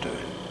all I'm doing.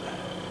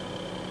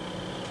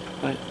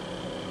 Right.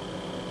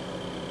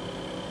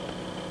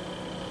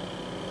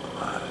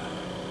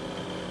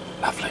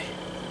 Lovely.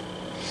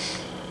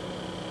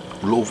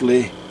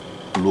 Lovely,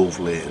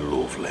 lovely,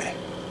 lovely.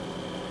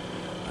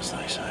 As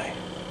they say.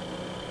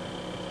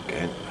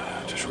 Again,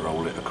 just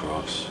roll it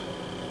across.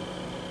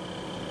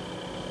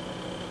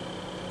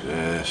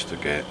 Just to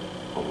get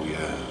all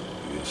your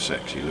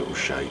sexy little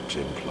shapes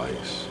in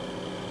place.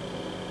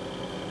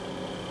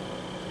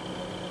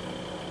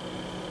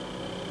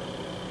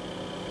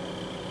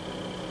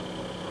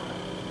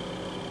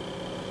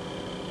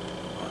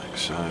 Like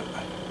so.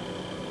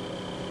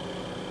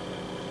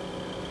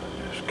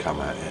 Just come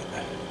at it.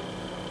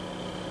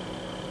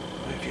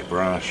 Move your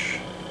brush.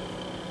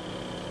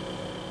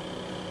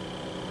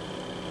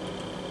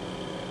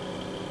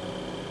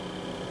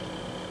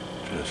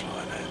 Just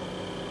like that.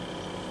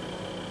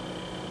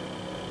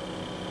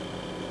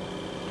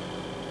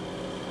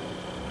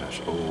 That's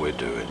all we're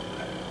doing.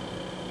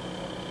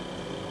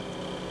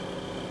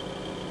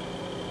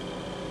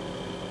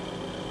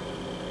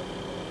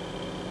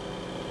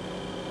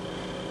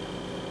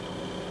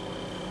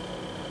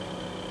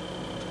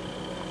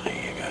 There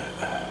you go.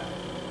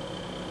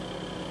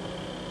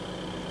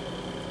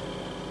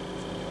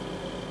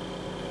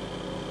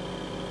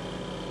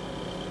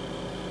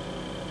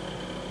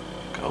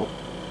 Cool.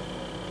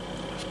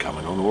 It's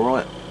coming on all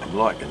right. I'm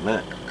liking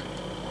that.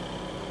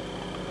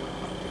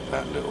 Give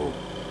that little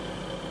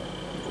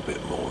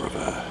bit more of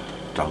a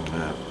dung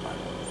out on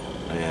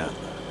there.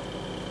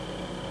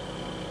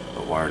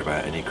 Not worried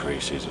about any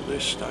creases at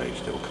this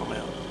stage, they'll come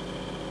out.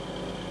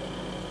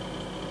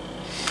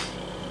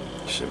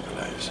 Simple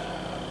as,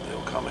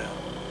 they'll come out.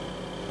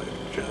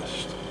 With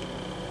just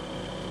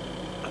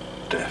a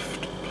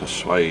deft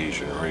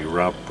persuasionary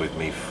rub with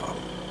me thumb.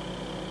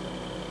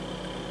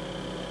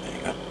 There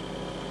you go.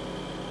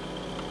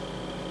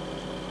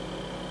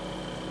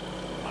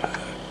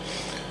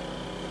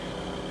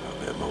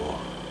 A bit more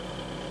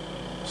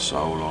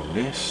sole on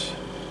this.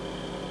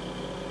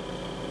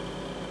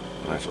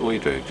 And that's all you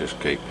do, just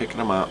keep picking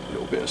them up, a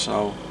little bit of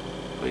sole,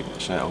 leave them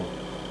to settle,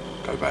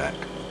 go back,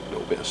 a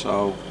little bit of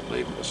sole,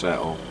 leave them to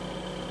settle,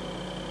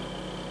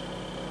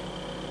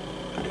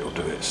 and it'll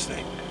do its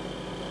thing.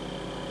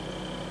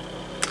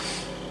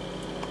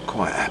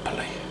 Quite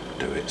happily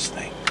do its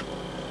thing.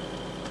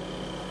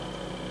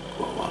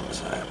 What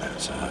one's that?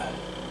 That's a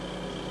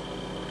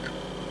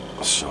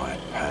side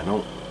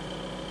panel.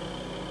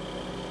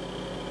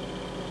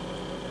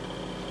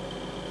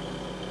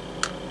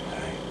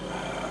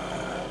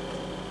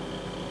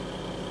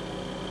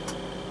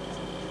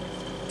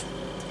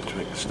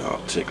 We can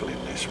start tickling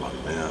this one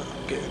now,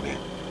 getting it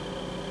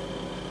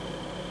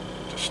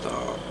to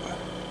start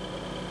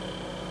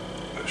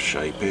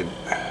shaping.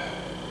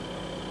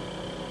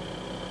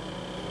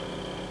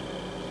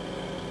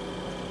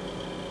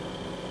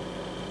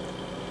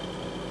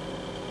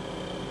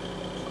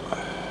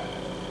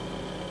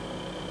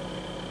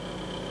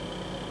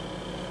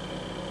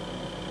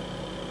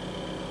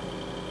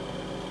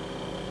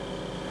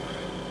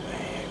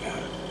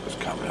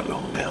 coming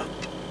along now.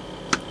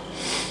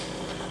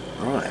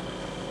 Right,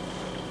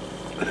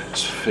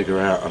 let's figure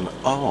out an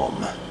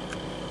arm.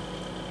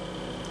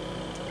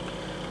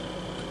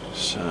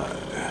 So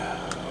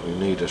we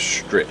need a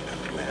strip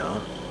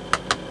now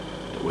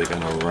that we're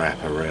going to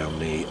wrap around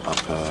the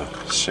upper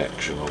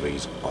section of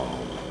his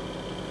arm.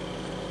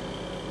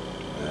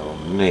 Now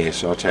on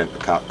this I tend to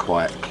cut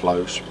quite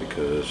close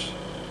because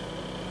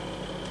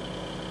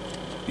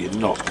you're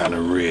not going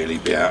to really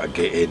be able to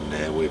get in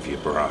there with your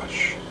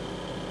brush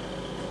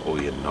or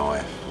your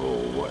knife or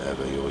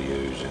whatever you're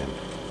using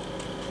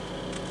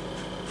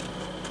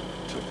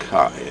to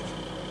cut it.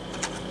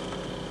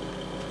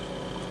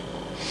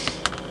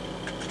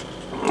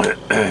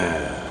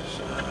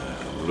 So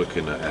I'm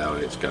looking at how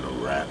it's going to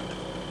wrap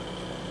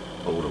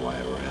all the way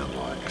around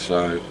like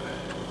so,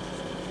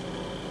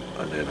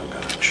 and then I'm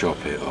going to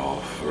chop it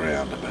off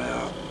around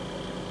about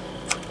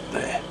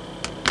there.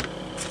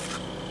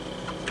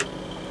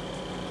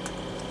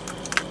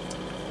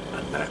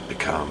 That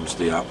becomes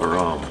the upper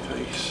arm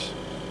piece.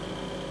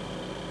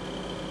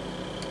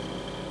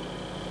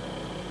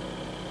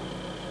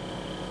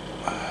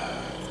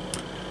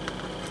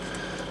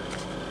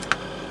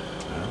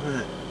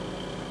 Right.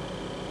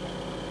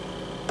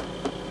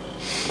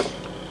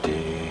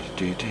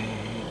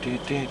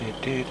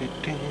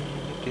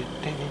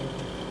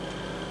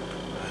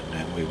 And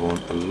then we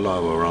want a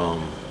lower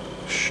arm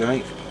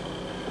shape,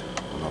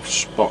 and I've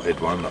spotted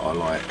one that I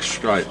like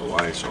straight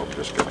away, so I'm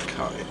just going to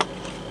cut it.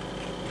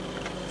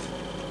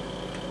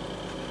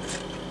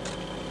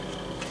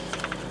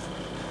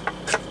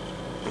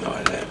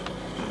 Like that.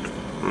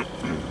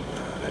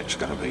 That's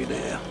going to be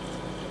there.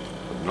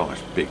 A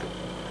nice big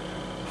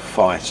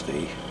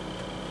feisty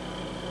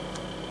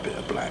bit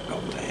of black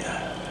on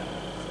there.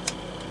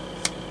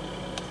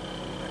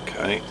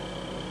 Okay.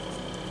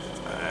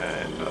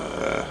 And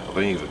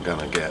I'm even going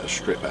to get a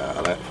strip out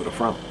of that for the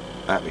front.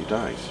 Happy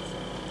days.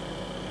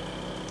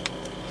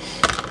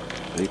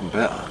 Even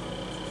better.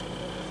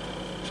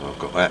 So I've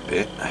got that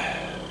bit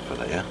for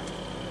there.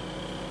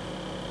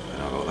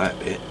 And I've got that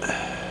bit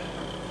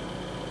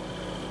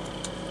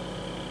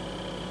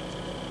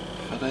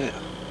for there.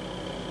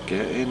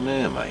 Get in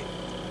there, mate.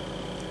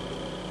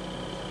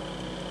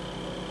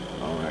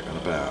 I reckon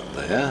about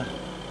there.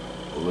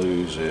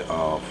 Lose it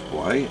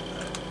halfway.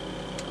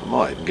 I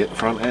might even get the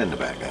front and the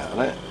back out of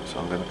that. So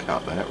I'm going to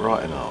cut that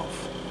right in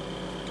half.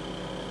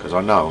 Because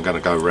I know I'm going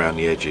to go around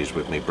the edges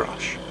with my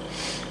brush.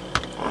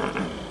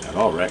 And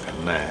I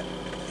reckon that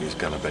is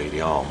going to be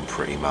the arm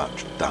pretty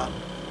much done.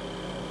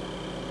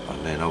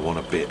 And then I want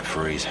a bit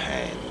for his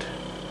hand.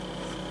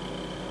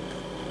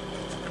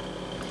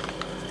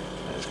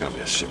 And it's going to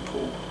be a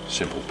simple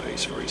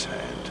piece for his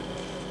hand.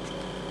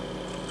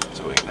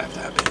 So we can have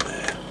that bit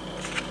there.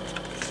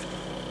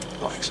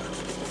 Like so.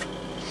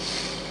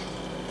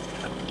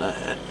 And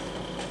that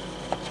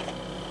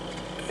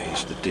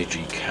is the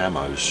Digi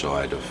Camo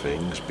side of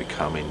things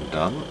becoming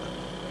done.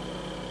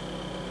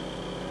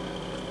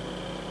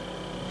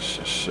 Let's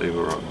just see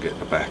where I can get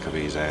the back of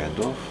his hand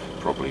off.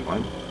 Probably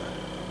won't.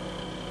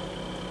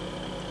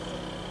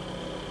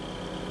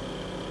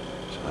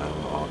 So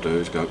what I'll do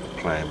is go to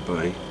plan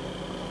B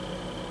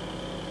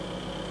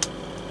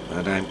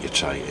and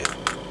amputate it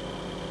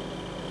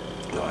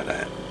like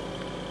that.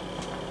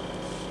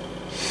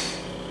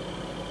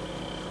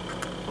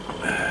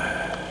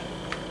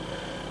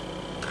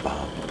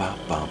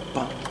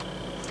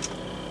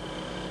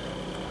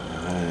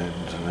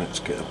 And let's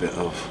get a bit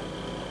of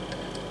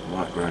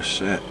micro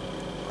set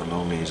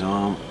along his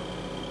arm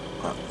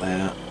up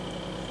there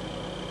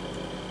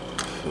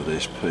for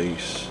this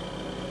piece,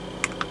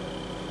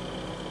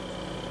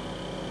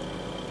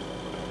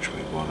 which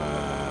we want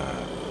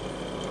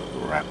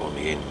to wrap on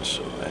the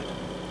inside.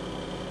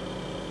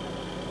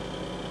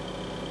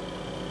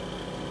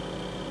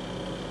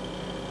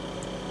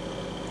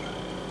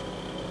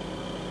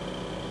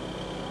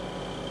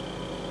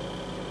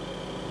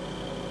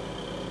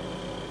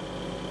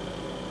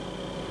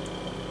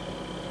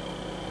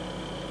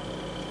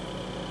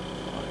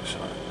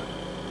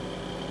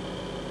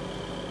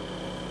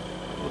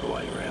 All the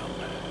way around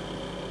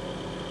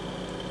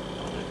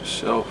on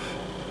itself.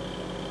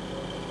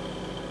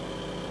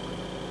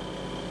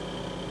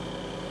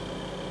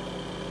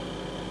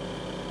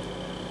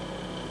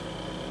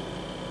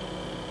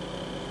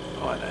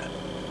 Like that.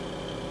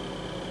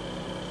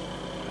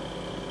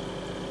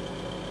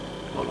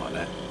 Not like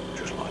that,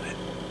 just like that.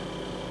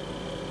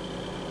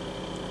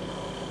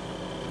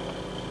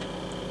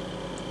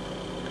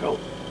 Cool.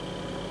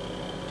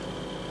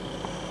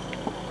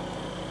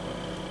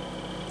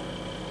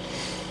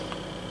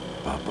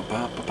 Ba, ba,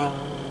 ba, ba, ba.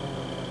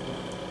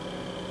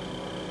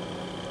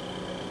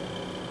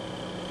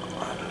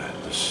 And let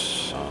the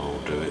sole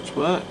do its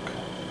work.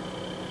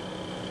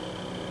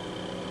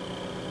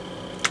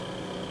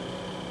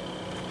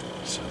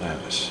 So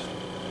that's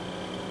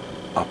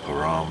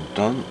upper arm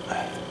done.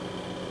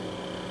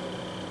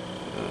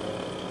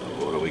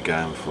 What are we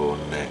going for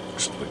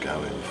next? We're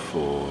going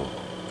for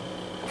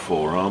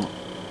forearm.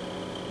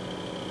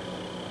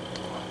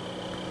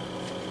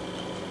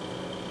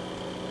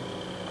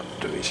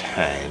 his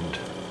hand.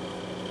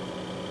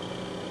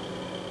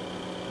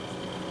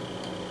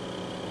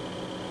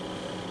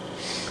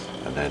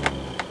 And then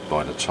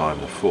by the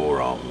time the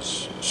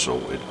forearm's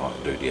sorted, I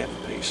can do the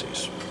end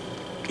pieces.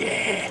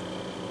 Yeah,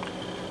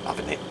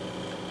 loving it.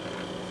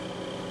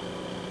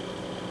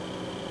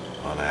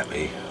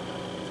 Unhappy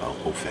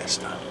Uncle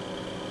Fester.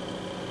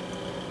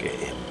 Get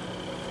him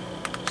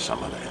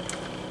some of that.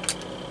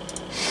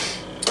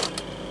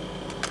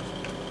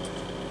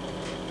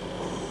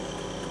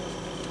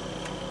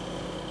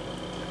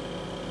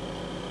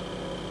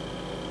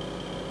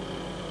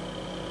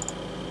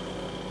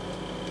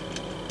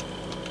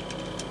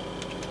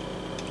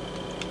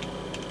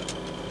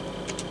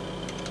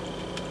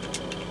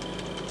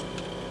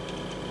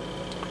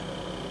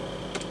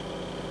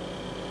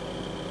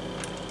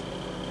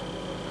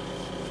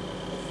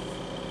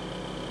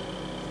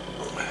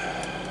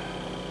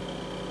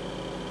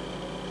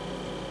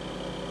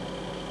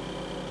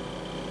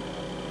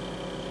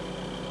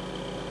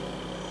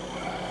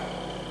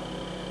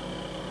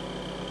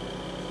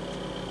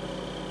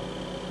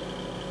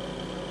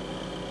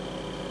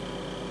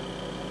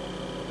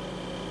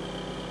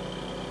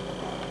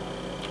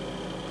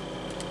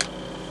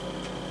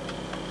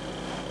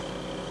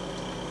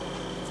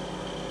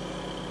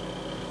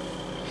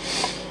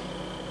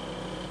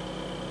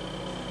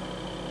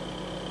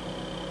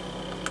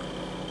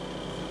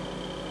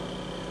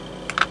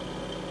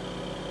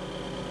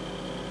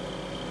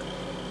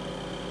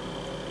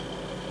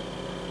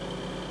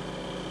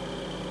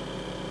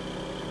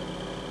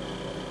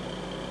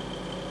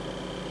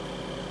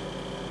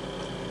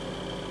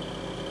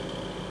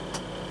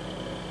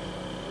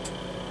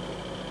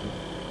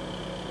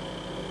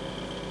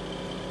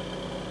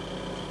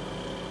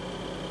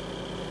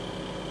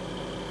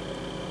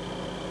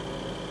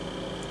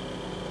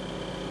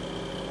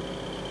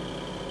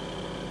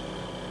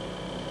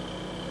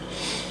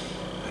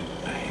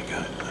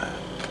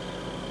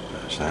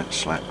 That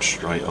slapped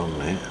straight on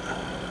there.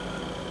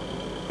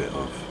 A bit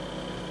of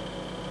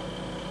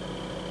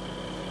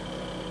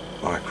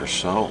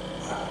microsalt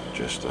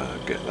just to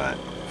get that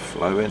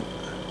flowing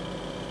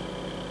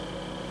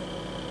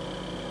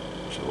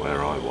to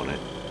where I want it,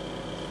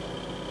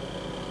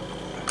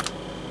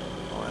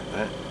 like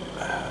that.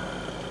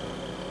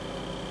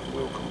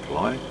 Will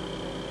comply.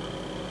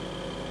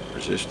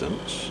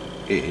 Resistance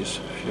is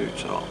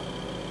futile.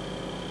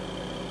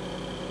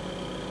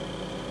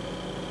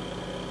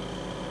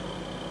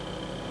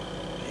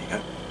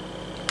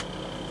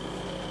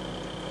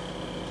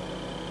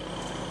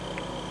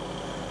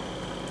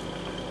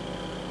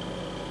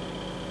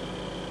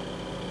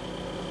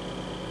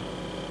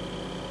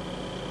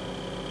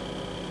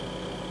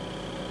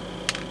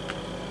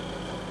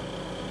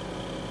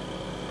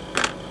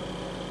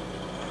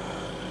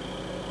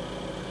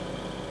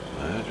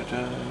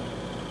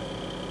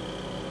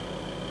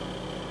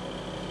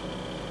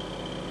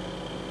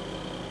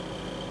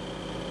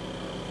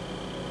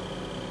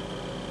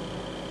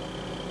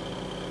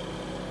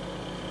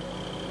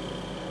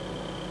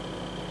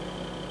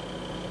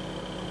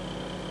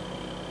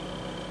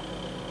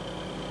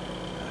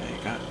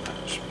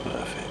 That's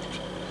perfect.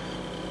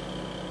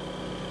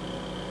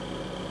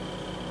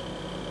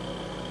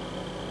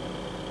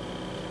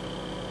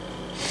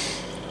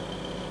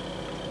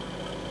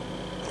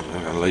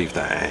 I'm going to leave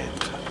that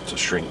hand to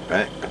shrink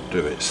back and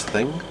do its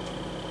thing.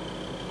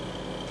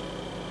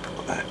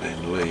 That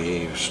then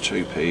leaves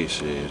two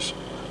pieces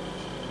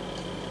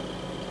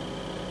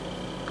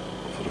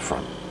for the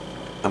front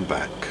and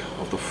back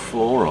of the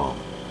forearm.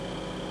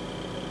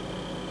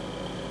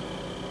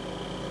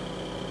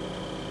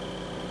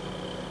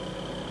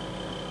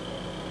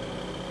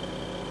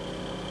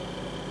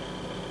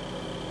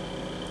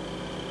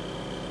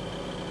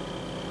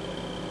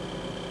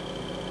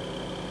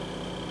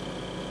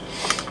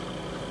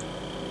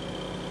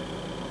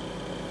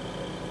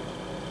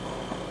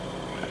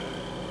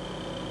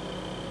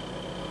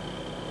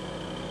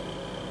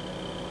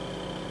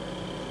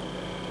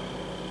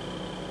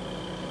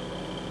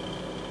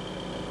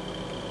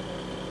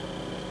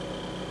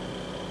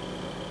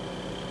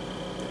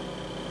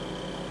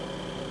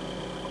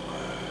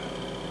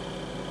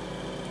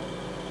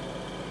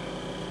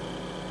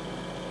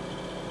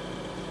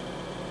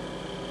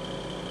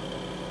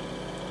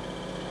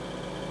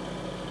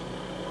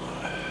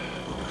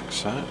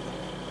 So and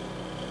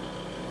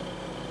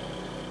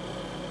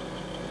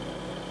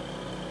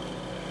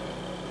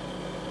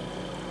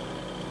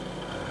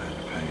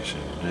a piece in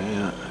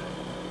there.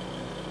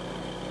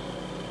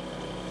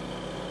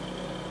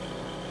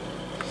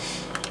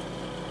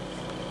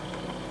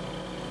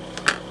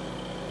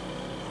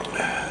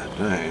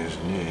 That is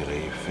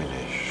nearly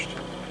finished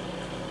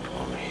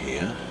on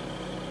here,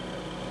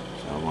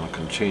 so I want to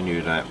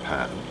continue that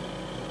pattern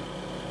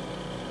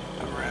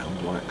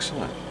around like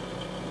so.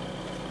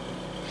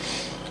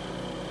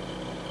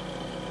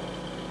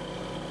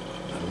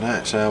 And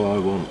that's how I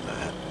want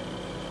that,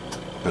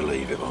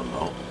 believe it or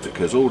not,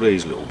 because all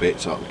these little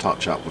bits I can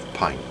touch up with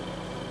paint.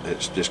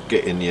 It's just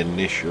getting the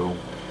initial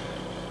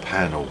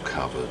panel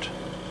covered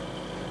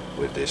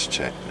with this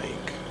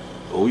technique.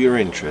 all you're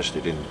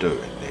interested in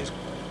doing is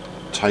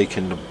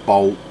taking the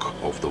bulk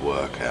of the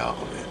work out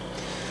of it.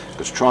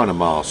 Because trying to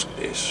mask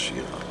this,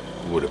 you know,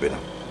 would have been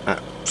an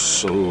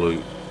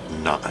absolute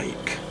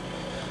nutache.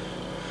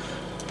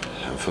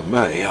 And for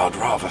me, I'd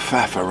rather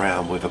faff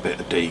around with a bit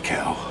of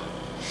decal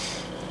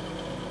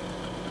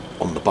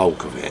on the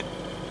bulk of it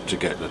to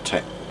get the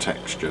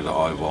texture that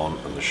I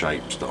want and the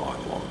shapes that I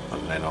want,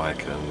 and then I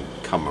can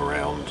come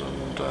around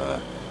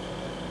and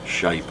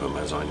shape them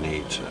as I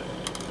need to.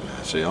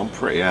 Now, see, I'm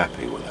pretty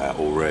happy with that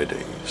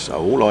already. So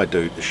all I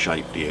do to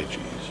shape the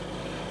edges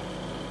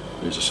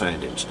is a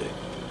sanding stick,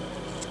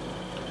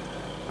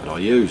 and I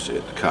use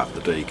it to cut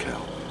the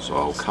decal. So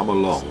I'll come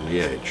along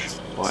the edge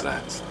like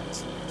that,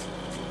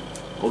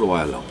 all the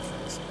way along,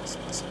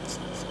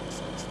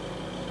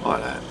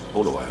 like that,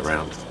 all the way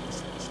around.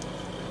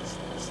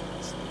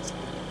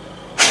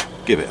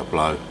 Give it a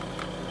blow.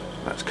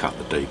 That's cut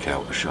the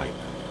decal to shape,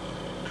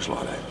 just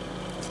like that.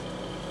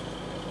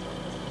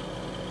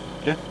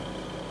 Yeah.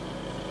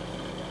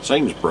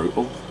 Seems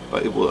brutal,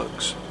 but it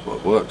works. Well,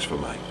 it works for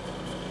me.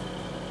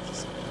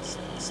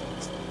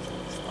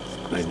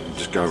 And then you can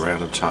just go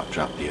around and touch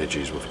up the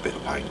edges with a bit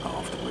of paint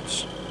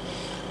afterwards.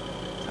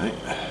 Okay.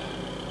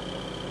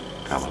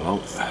 Come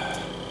along.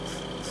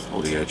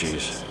 All the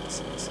edges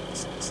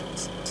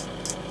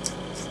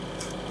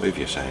with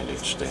your sanding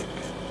stick.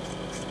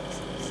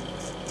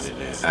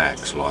 It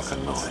acts like a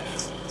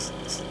knife.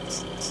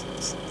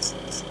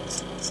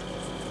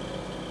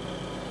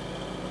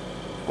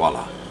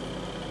 Voila.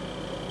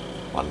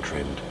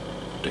 Untrimmed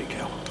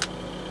decal.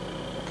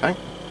 Okay?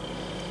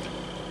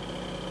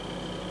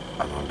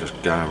 And I'm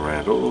just going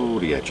around all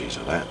the edges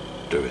of that,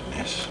 doing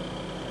this.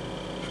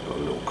 Just got a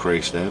little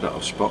crease there that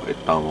I've spotted.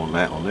 Don't want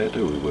that on there,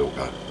 do we? Will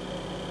go.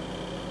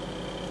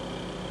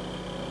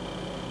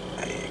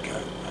 There you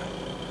go.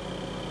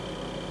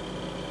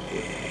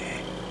 Yeah.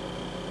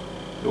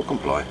 You'll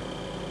comply.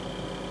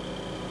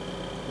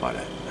 Like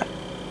that.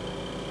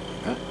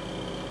 Okay.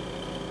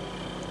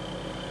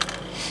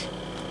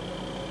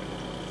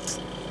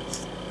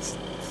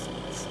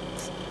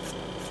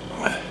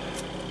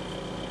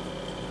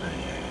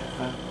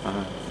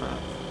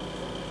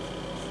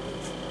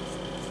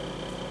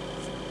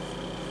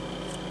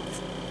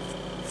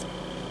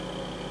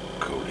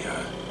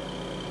 Coolio.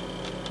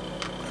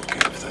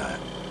 Give that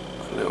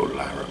a little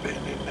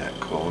larrabin in that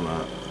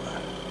corner.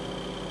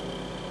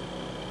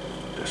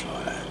 Just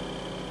like that.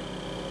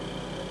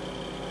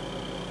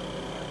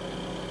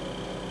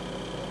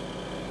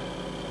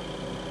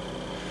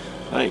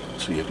 Hey,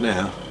 so you've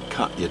now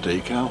cut your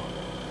decal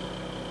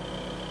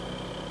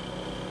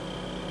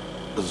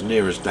as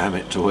near as damn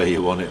it to where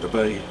you want it to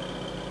be,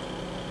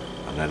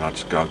 and then I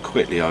just go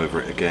quickly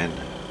over it again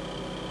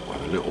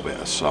with a little bit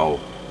of sole.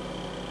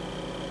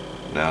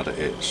 Now that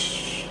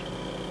it's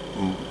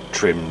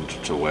trimmed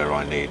to where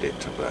I need it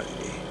to be,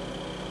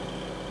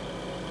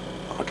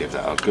 I'll give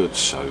that a good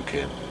soak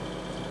in.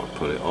 I'll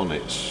put it on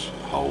its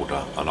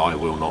holder, and I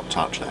will not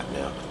touch that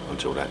now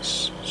until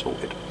that's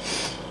sorted.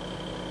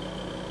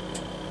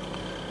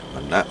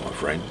 And that, my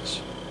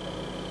friends,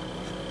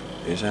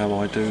 is how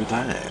I do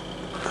that.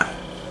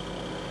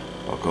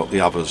 I've got the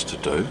others to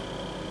do.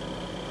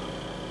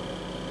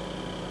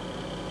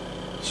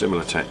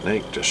 Similar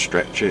technique, just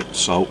stretch it,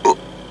 sole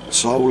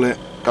it,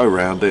 go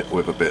round it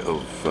with a bit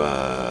of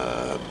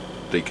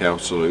decal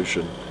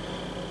solution,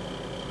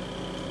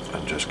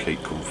 and just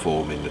keep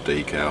conforming the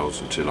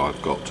decals until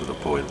I've got to the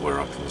point where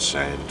I can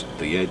sand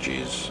the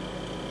edges.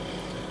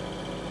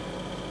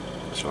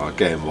 So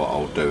again, what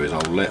I'll do is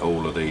I'll let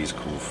all of these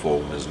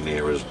conform as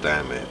near as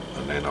damn it,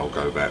 and then I'll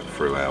go back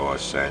through how I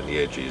sand the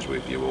edges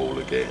with you all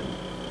again,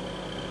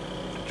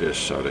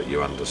 just so that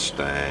you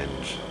understand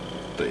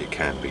that it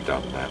can be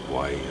done that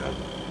way, and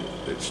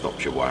it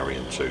stops you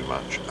worrying too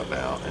much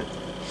about it.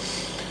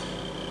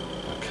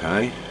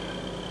 Okay,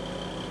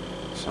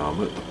 so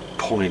I'm at the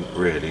point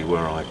really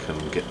where I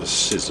can get the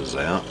scissors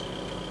out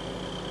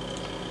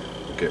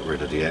and get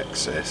rid of the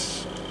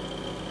excess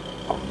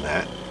on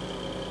that,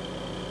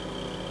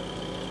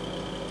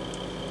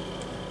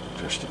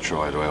 just to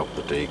try to help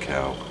the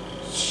decal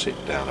sit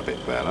down a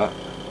bit better.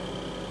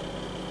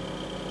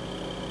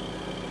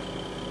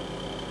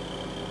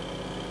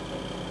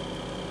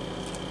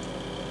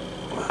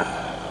 Like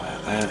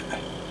that.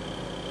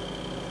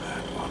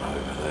 And one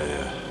over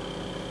there.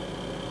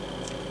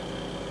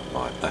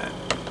 Like that.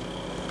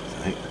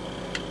 Okay.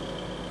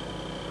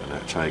 And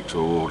that takes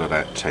all of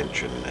that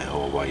tension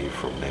now away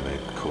from them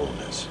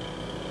corners.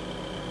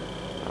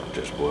 I'll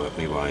just work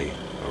my way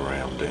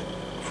around it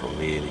from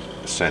the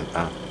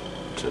centre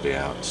to the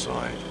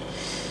outside,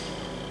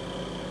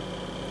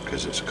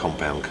 because it's a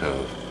compound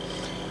curve.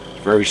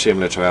 It's very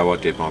similar to how I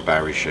did my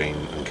Barry Sheen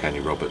and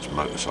Kenny Roberts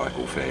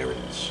motorcycle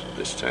fairings,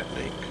 this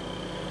technique.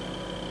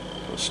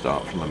 So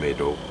start from the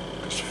middle,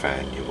 just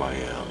fan your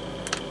way out.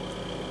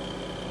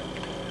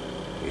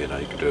 You know,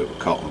 you can do it with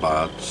cotton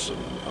buds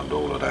and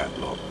all of that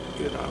lot,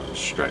 you know, and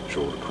stretch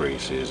all the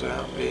creases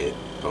out bit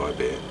by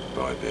bit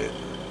by bit.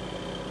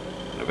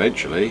 And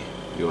eventually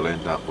you'll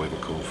end up with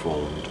a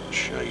conformed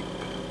shape.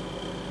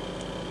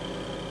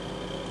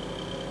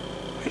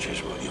 which is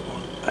what you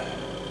want.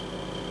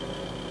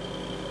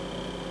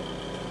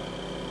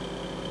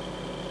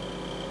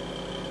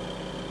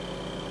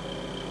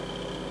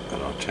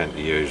 And I tend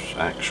to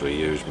actually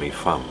use my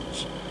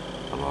thumbs,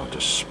 and I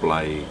just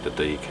splay the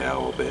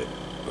decal a bit,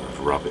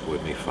 rub it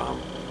with my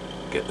thumb,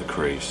 get the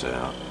crease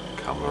out,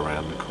 come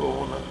around the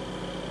corner,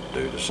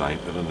 do the same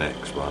for the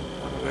next one,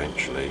 and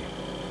eventually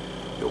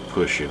you're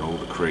pushing all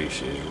the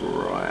creases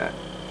right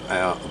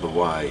out of the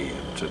way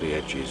to the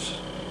edges,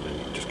 and then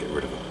you can just get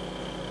rid of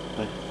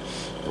them.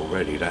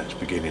 Already that's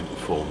beginning to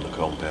form the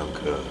compound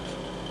curve.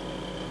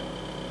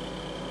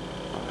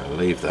 I'll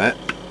leave that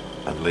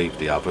and leave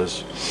the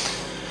others.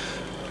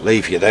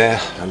 Leave you there,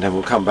 and then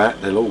we'll come back.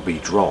 They'll all be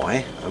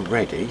dry and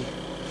ready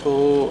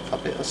for a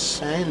bit of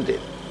sanding,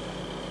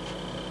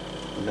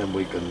 and then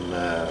we can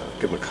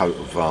give them a coat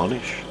of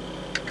varnish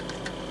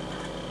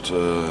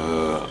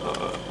to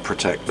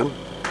protect them,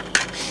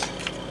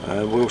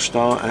 and we'll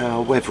start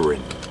our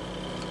weathering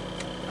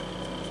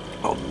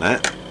on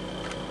that,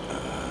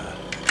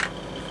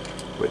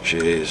 which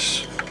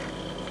is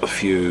a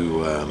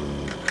few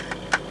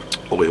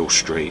oil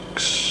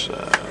streaks,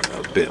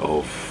 a bit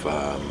of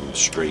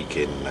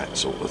streaking, that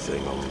sort of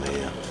thing on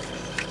there,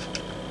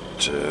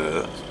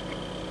 to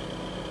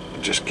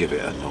just give it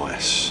a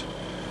nice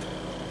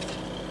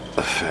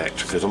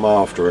effect, because I'm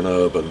after an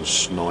urban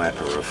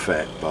sniper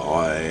effect, but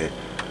I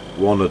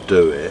want to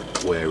do it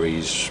where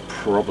he's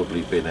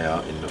probably been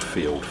out in the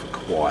field for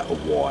quite a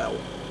while,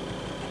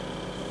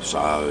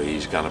 so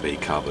he's going to be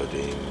covered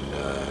in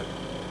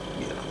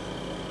you know,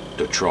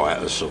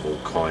 detritus of all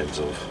kinds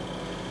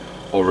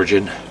of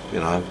origin, you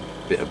know,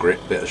 bit of grit,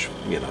 bit of,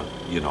 you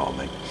know what I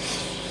mean.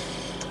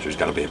 So he's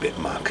going to be a bit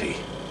mucky,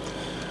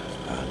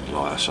 and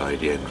like I say,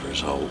 the end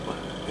result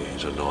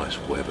is a nice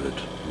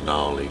weathered,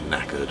 gnarly,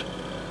 knackered,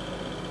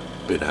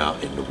 been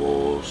out in the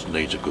wars,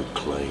 needs a good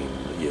clean,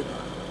 you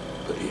know,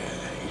 but yeah,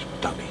 he's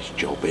done his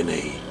job, innit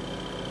he?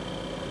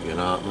 You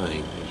know what I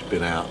mean? He's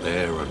been out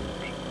there and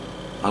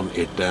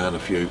hunted down a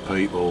few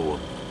people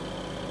and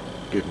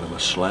given them a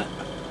slap,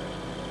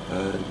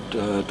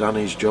 and done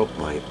his job,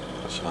 mate.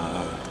 So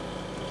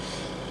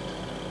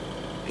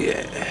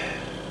yeah,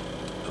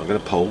 I'm going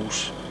to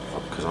pause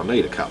because I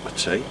need a cup of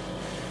tea,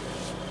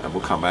 and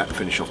we'll come back and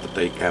finish off the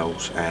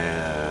decals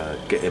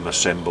and get him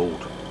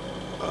assembled,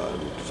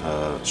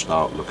 and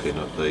start looking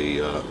at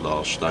the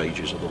last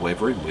stages of the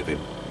weathering with him,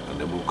 and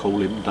then we'll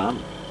call him done.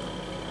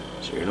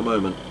 See you in a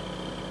moment.